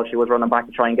Dennis Walsh. He was running back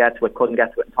to try and get to it, couldn't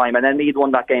get to it in time, and then Meath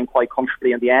won that game quite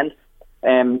comfortably in the end.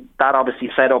 That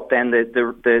obviously set up then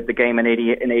the game in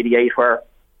 88, where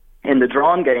in the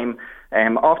drawn game,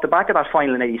 off the back of that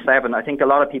final in 87, I think a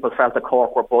lot of people felt that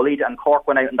Cork were bullied, and Cork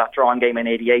went out in that drawn game in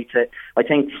 88 to, I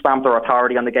think, stamp their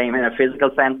authority on the game in a physical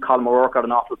sense. Colm O'Rourke got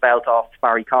an awful belt off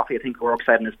Barry Coffey. I think O'Rourke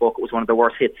said in his book it was one of the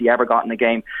worst hits he ever got in the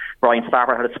game. Brian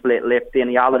Stafford had a split lip.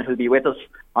 Danny Allen, who'll be with us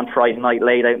on Friday night,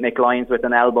 laid out Mick Lyons with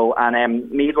an elbow,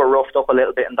 and Meath were roughed up a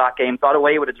little bit in that game. Got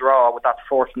away with a draw with that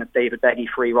fortunate David Beggy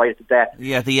free right at the death.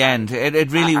 Yeah, at the end.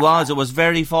 It really was. It was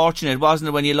very fortunate, wasn't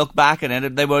it, when you look back at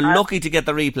it? They were lucky to get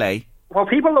the replay. What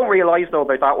people don't realise, though,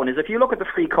 about that one is if you look at the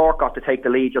free Cork got to take the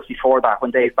lead just before that,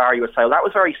 when Dave Barry was fouled, that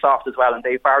was very soft as well, and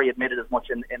Dave Barry admitted as much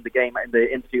in the game, in the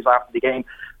interviews after the game.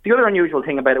 The other unusual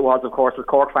thing about it was, of course, as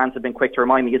Cork fans have been quick to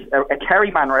remind me, is a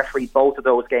Kerry man refereed both of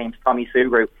those games, Tommy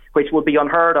Sugru, which would be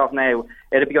unheard of now.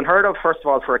 It'd be unheard of, first of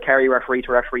all, for a Kerry referee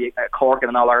to referee Cork in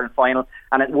an All-Ireland final,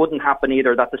 and it wouldn't happen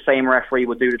either that the same referee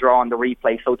would do the draw and the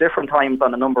replay. So different times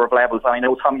on a number of levels. I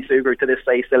know Tommy Sugru to this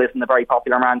day still isn't a very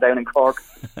popular man down in Cork.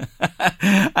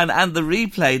 and the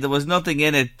replay, there was nothing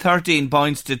in it. 13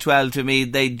 points to 12 to me.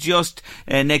 They just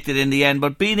nicked it in the end.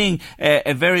 But beating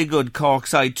a very good Cork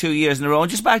side 2 years in a row.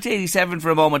 And just back to 87 for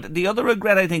a moment. The other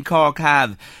regret I think Cork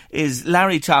have is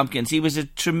Larry Tompkins. He was a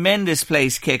tremendous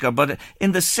place kicker, but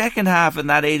in the second half in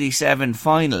that 87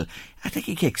 final, I think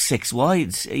he kicked 6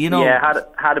 wides. You know, yeah,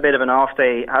 had a bit of an off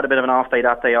day. Had a bit of an off day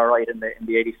that day. All right, in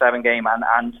the 87 game,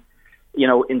 and you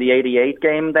know, in the 88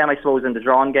 game. Then I suppose in the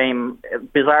drawn game,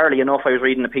 bizarrely enough, I was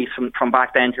reading a piece from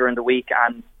back then during the week,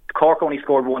 and Cork only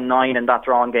scored 1-9 in that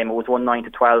drawn game. It was 1-9 to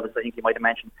 12, as I think you might have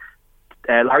mentioned.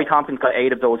 Larry Tompkins got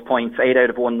 8 of those points, 8 out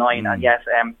of 1-9, and yes,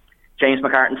 James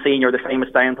McCartan Senior, the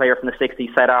famous down player from the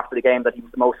 60s, said after the game that he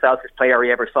was the most selfish player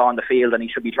he ever saw on the field, and he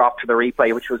should be dropped for the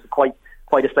replay, which was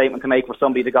quite a statement to make for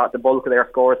somebody that got the bulk of their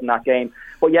scores in that game.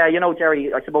 But yeah, you know,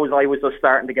 Jerry, I suppose I was just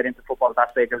starting to get into football at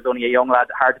that stage. I was only a young lad,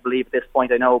 hard to believe at this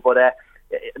point, I know, but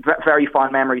very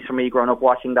fond memories for me growing up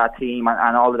watching that team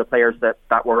and all of the players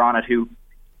that were on it, who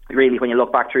really, when you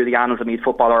look back through the annals of Meath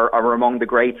football, are among the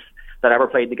greats that ever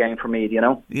played the game for me, you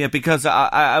know? Yeah, because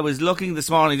I was looking this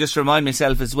morning just to remind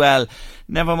myself as well,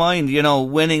 never mind, you know,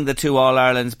 winning the 2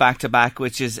 All-Irelands back-to-back,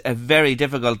 which is a very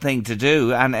difficult thing to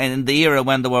do, and in the era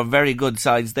when there were very good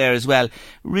sides there as well,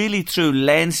 really through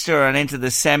Leinster and into the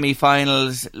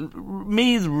semi-finals,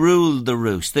 Meath ruled the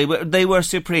roost. They were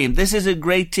supreme. This is a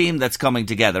great team that's coming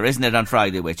together, isn't it, on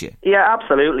Friday with you? Yeah,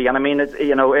 absolutely. And I mean, this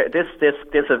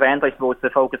event, I suppose,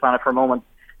 to focus on it for a moment,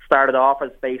 started off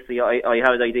as basically I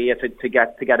had an idea to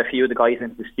get a few of the guys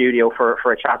into the studio for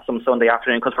a chat some Sunday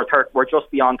afternoon, because we're just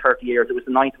beyond 30 years. It was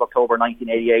the 9th of October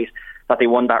 1988 that they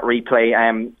won that replay.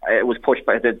 It was pushed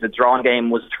by the drawn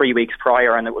game was 3 weeks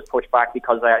prior, and it was pushed back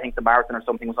because I think the marathon or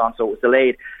something was on, so it was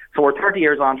delayed. So we're 30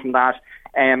 years on from that.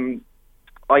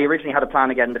 I originally had a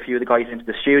plan of getting a few of the guys into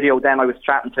the studio. Then I was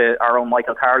chatting to our own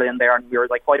Michael Carley in there, and we were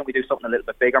like, why don't we do something a little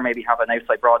bit bigger, maybe have an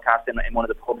outside broadcast in one of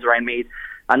the pubs around Meath.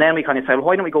 And then we kind of said, well,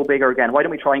 why don't we go bigger again? Why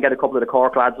don't we try and get a couple of the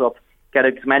Cork lads up, get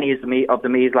as many of the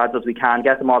Meath lads as we can,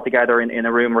 get them all together in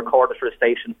a room, record it for the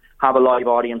station, have a live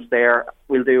audience there.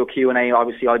 We'll do a Q&A.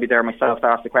 Obviously, I'll be there myself to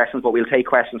ask the questions, but we'll take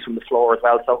questions from the floor as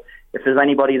well. So if there's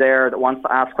anybody there that wants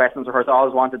to ask questions or has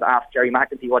always wanted to ask Jerry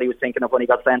McEntee what he was thinking of when he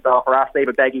got sent off, or ask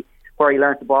David Beggy where he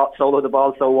learnt to solo the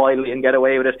ball so wildly and get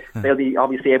away with it, they'll be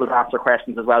obviously able to ask their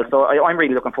questions as well. So I'm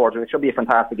really looking forward to it. It should be a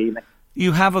fantastic evening.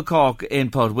 You have a Cork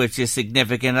input which is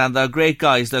significant, and they're great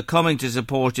guys. They're coming to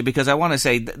support you, because I want to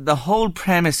say the whole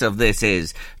premise of this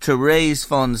is to raise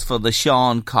funds for the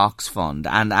Sean Cox Fund,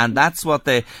 and that's what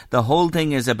the whole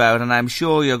thing is about, and I'm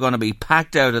sure you're going to be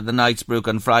packed out at the Knightsbrook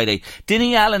on Friday.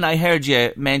 Dinny Allen, I heard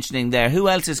you mentioning there. Who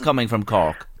else is coming from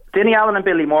Cork? Dinny Allen and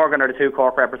Billy Morgan are the 2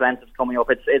 Cork representatives coming up.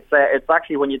 It's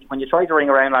actually when you try to ring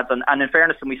around, lads, and in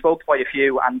fairness, and we spoke to quite a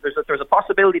few, and there's a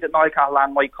possibility that Niall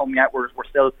Cahalane might come yet. We're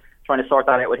still trying to sort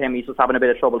that out with him. He's just having a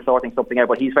bit of trouble sorting something out,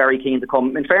 but he's very keen to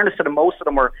come. In fairness to them, most of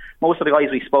the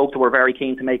guys we spoke to were very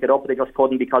keen to make it up, but they just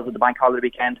couldn't because of the bank holiday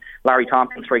weekend. Larry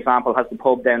Tompkins, for example, has the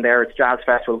pub down there. It's Jazz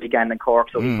Festival weekend in Cork,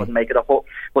 so he couldn't make it up.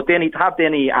 But Dinny, to have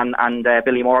Dinny and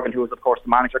Billy Morgan, who is of course the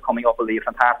manager, coming up will be a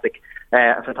fantastic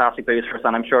boost for us,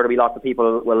 and I'm sure there'll be lots of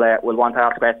people will want to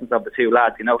ask questions of the 2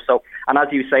 lads, you know. So, and as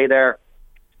you say there,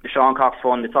 the Sean Cox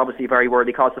Fund, it's obviously a very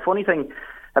worthy cause. The funny thing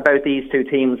about these 2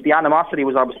 teams, the animosity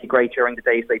was obviously great during the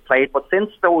days they played, but since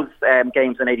those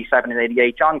games in 87 and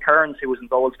 88, John Kearns, who was in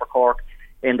goals for Cork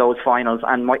in those finals,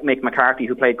 and Mick McCarthy,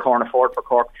 who played corner forward for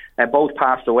Cork, both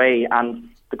passed away, and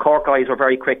the Cork guys were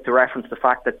very quick to reference the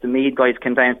fact that the Meath guys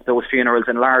came down to those funerals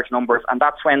in large numbers, and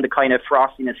that's when the kind of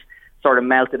frostiness sort of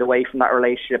melted away from that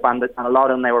relationship, and a lot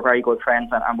of them, they were very good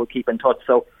friends and will keep in touch.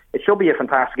 So it should be a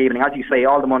fantastic evening. As you say,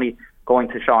 all the money going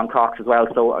to Sean Cox as well,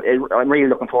 so I'm really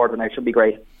looking forward to it. It should be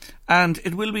great. And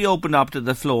it will be open up to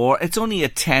the floor. It's only a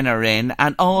tenner in,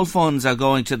 and all funds are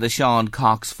going to the Sean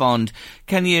Cox Fund.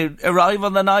 Can you arrive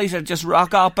on the night or just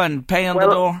rock up and pay on the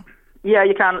door? Yeah,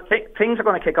 you can. Things are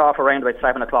going to kick off around about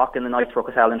 7 o'clock in the Knightsbrook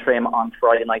Hotel in Trim on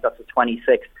Friday night. That's the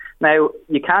 26th. Now,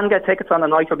 you can get tickets on the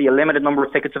night. There'll be a limited number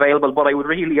of tickets available, but I would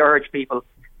really urge people,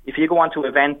 if you go on to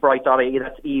eventbrite.ie,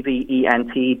 that's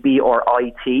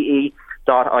eventbrite.ie,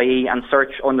 and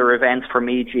search under events for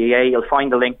Meath GAA, you'll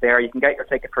find the link there. You can get your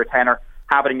ticket for a tenner,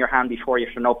 have it in your hand before you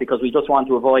turn up, because we just want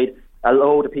to avoid a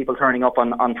load of people turning up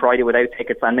on Friday without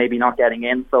tickets and maybe not getting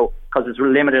in, so because there's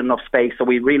limited enough space. So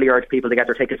we really urge people to get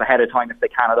their tickets ahead of time if they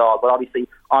can at all. But obviously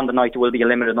on the night there will be a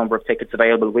limited number of tickets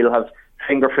available. We'll have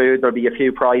finger food, there'll be a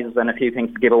few prizes and a few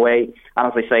things to give away, and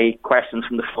as I say, questions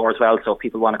from the floor as well, so if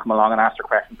people want to come along and ask their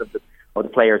questions of the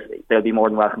players, they'll be more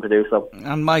than welcome to do so.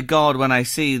 And my God, when I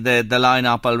see the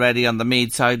lineup already on the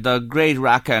Meath side, the great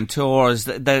raconteurs,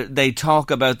 they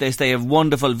talk about this. They have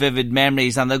wonderful, vivid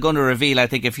memories, and they're going to reveal, I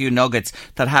think, a few nuggets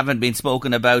that haven't been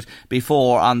spoken about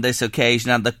before on this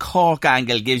occasion. And the Cork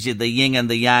angle gives you the yin and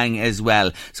the yang as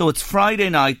well. So it's Friday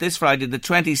night, this Friday the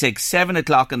 26th, 7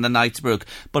 o'clock in the Knightsbrook.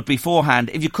 But beforehand,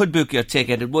 if you could book your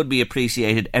ticket, it would be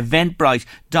appreciated.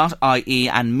 Eventbrite.ie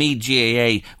and Meath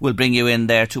GAA will bring you in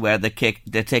there to where the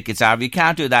tickets are. If you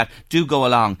can't do that, do go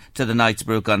along to the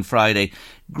Knightsbrook on Friday.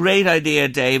 Great idea,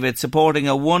 David, supporting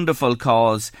a wonderful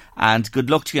cause, and good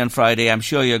luck to you on Friday. I'm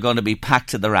sure you're going to be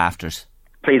packed to the rafters.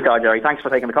 Please God, Jerry. Thanks for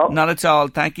taking the call. Not at all.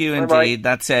 Thank you indeed.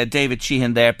 That's David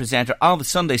Sheehan there, presenter of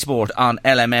Sunday Sport on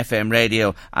LMFM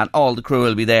Radio, and all the crew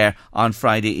will be there on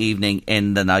Friday evening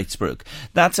in the Knightsbrook.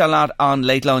 That's a lot on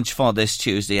Late Lunch for this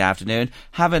Tuesday afternoon.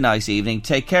 Have a nice evening.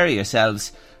 Take care of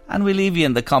yourselves, and we leave you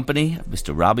in the company of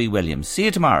Mr. Robbie Williams. See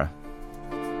you tomorrow.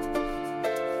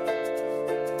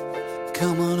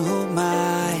 Come on, hold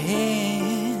my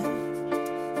hand.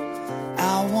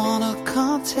 I wanna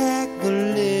contact the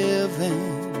living.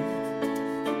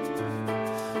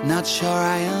 Not sure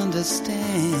I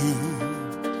understand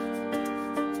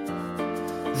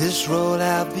this road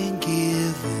I've been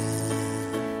given.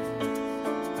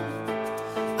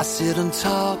 I sit and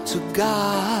talk to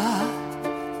God,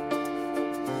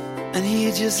 and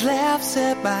He just laughs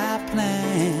at my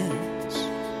plans.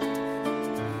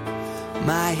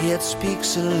 My head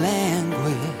speaks a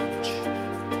language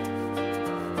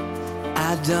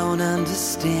I don't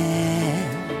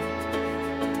understand.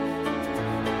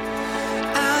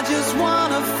 I just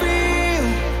wanna feel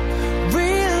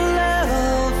real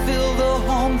love, feel the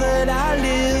home that I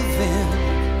live in.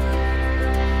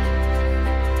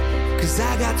 'Cause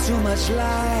I got too much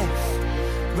life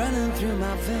running through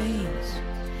my veins,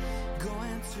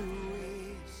 going through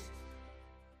waves.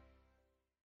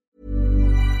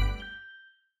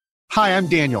 Hi, I'm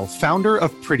Daniel, founder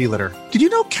of Pretty Litter. Did you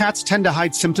know cats tend to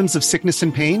hide symptoms of sickness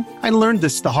and pain? I learned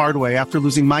this the hard way after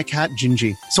losing my cat,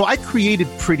 Gingy. So I created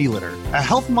Pretty Litter, a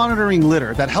health monitoring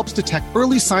litter that helps detect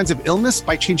early signs of illness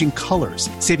by changing colors,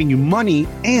 saving you money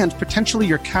and potentially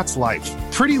your cat's life.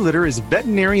 Pretty Litter is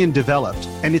veterinarian developed,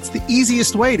 and it's the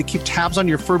easiest way to keep tabs on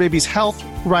your fur baby's health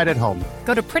right at home.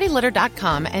 Go to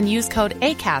prettylitter.com and use code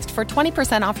ACAST for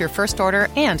 20% off your first order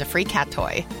and a free cat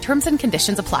toy. Terms and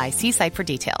conditions apply. See site for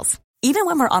details. Even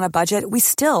when we're on a budget, we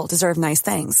still deserve nice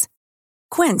things.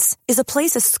 Quince is a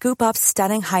place to scoop up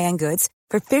stunning high-end goods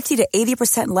for 50 to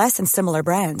 80% less than similar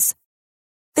brands.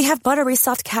 They have buttery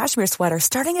soft cashmere sweaters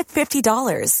starting at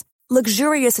 $50,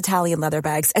 luxurious Italian leather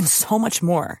bags, and so much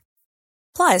more.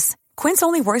 Plus, Quince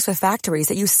only works with factories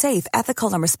that use safe,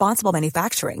 ethical, and responsible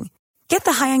manufacturing. Get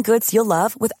the high-end goods you'll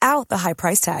love without the high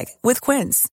price tag with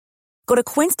Quince. Go to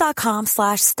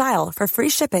quince.com/style for free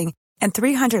shipping and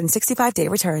 365-day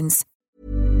returns.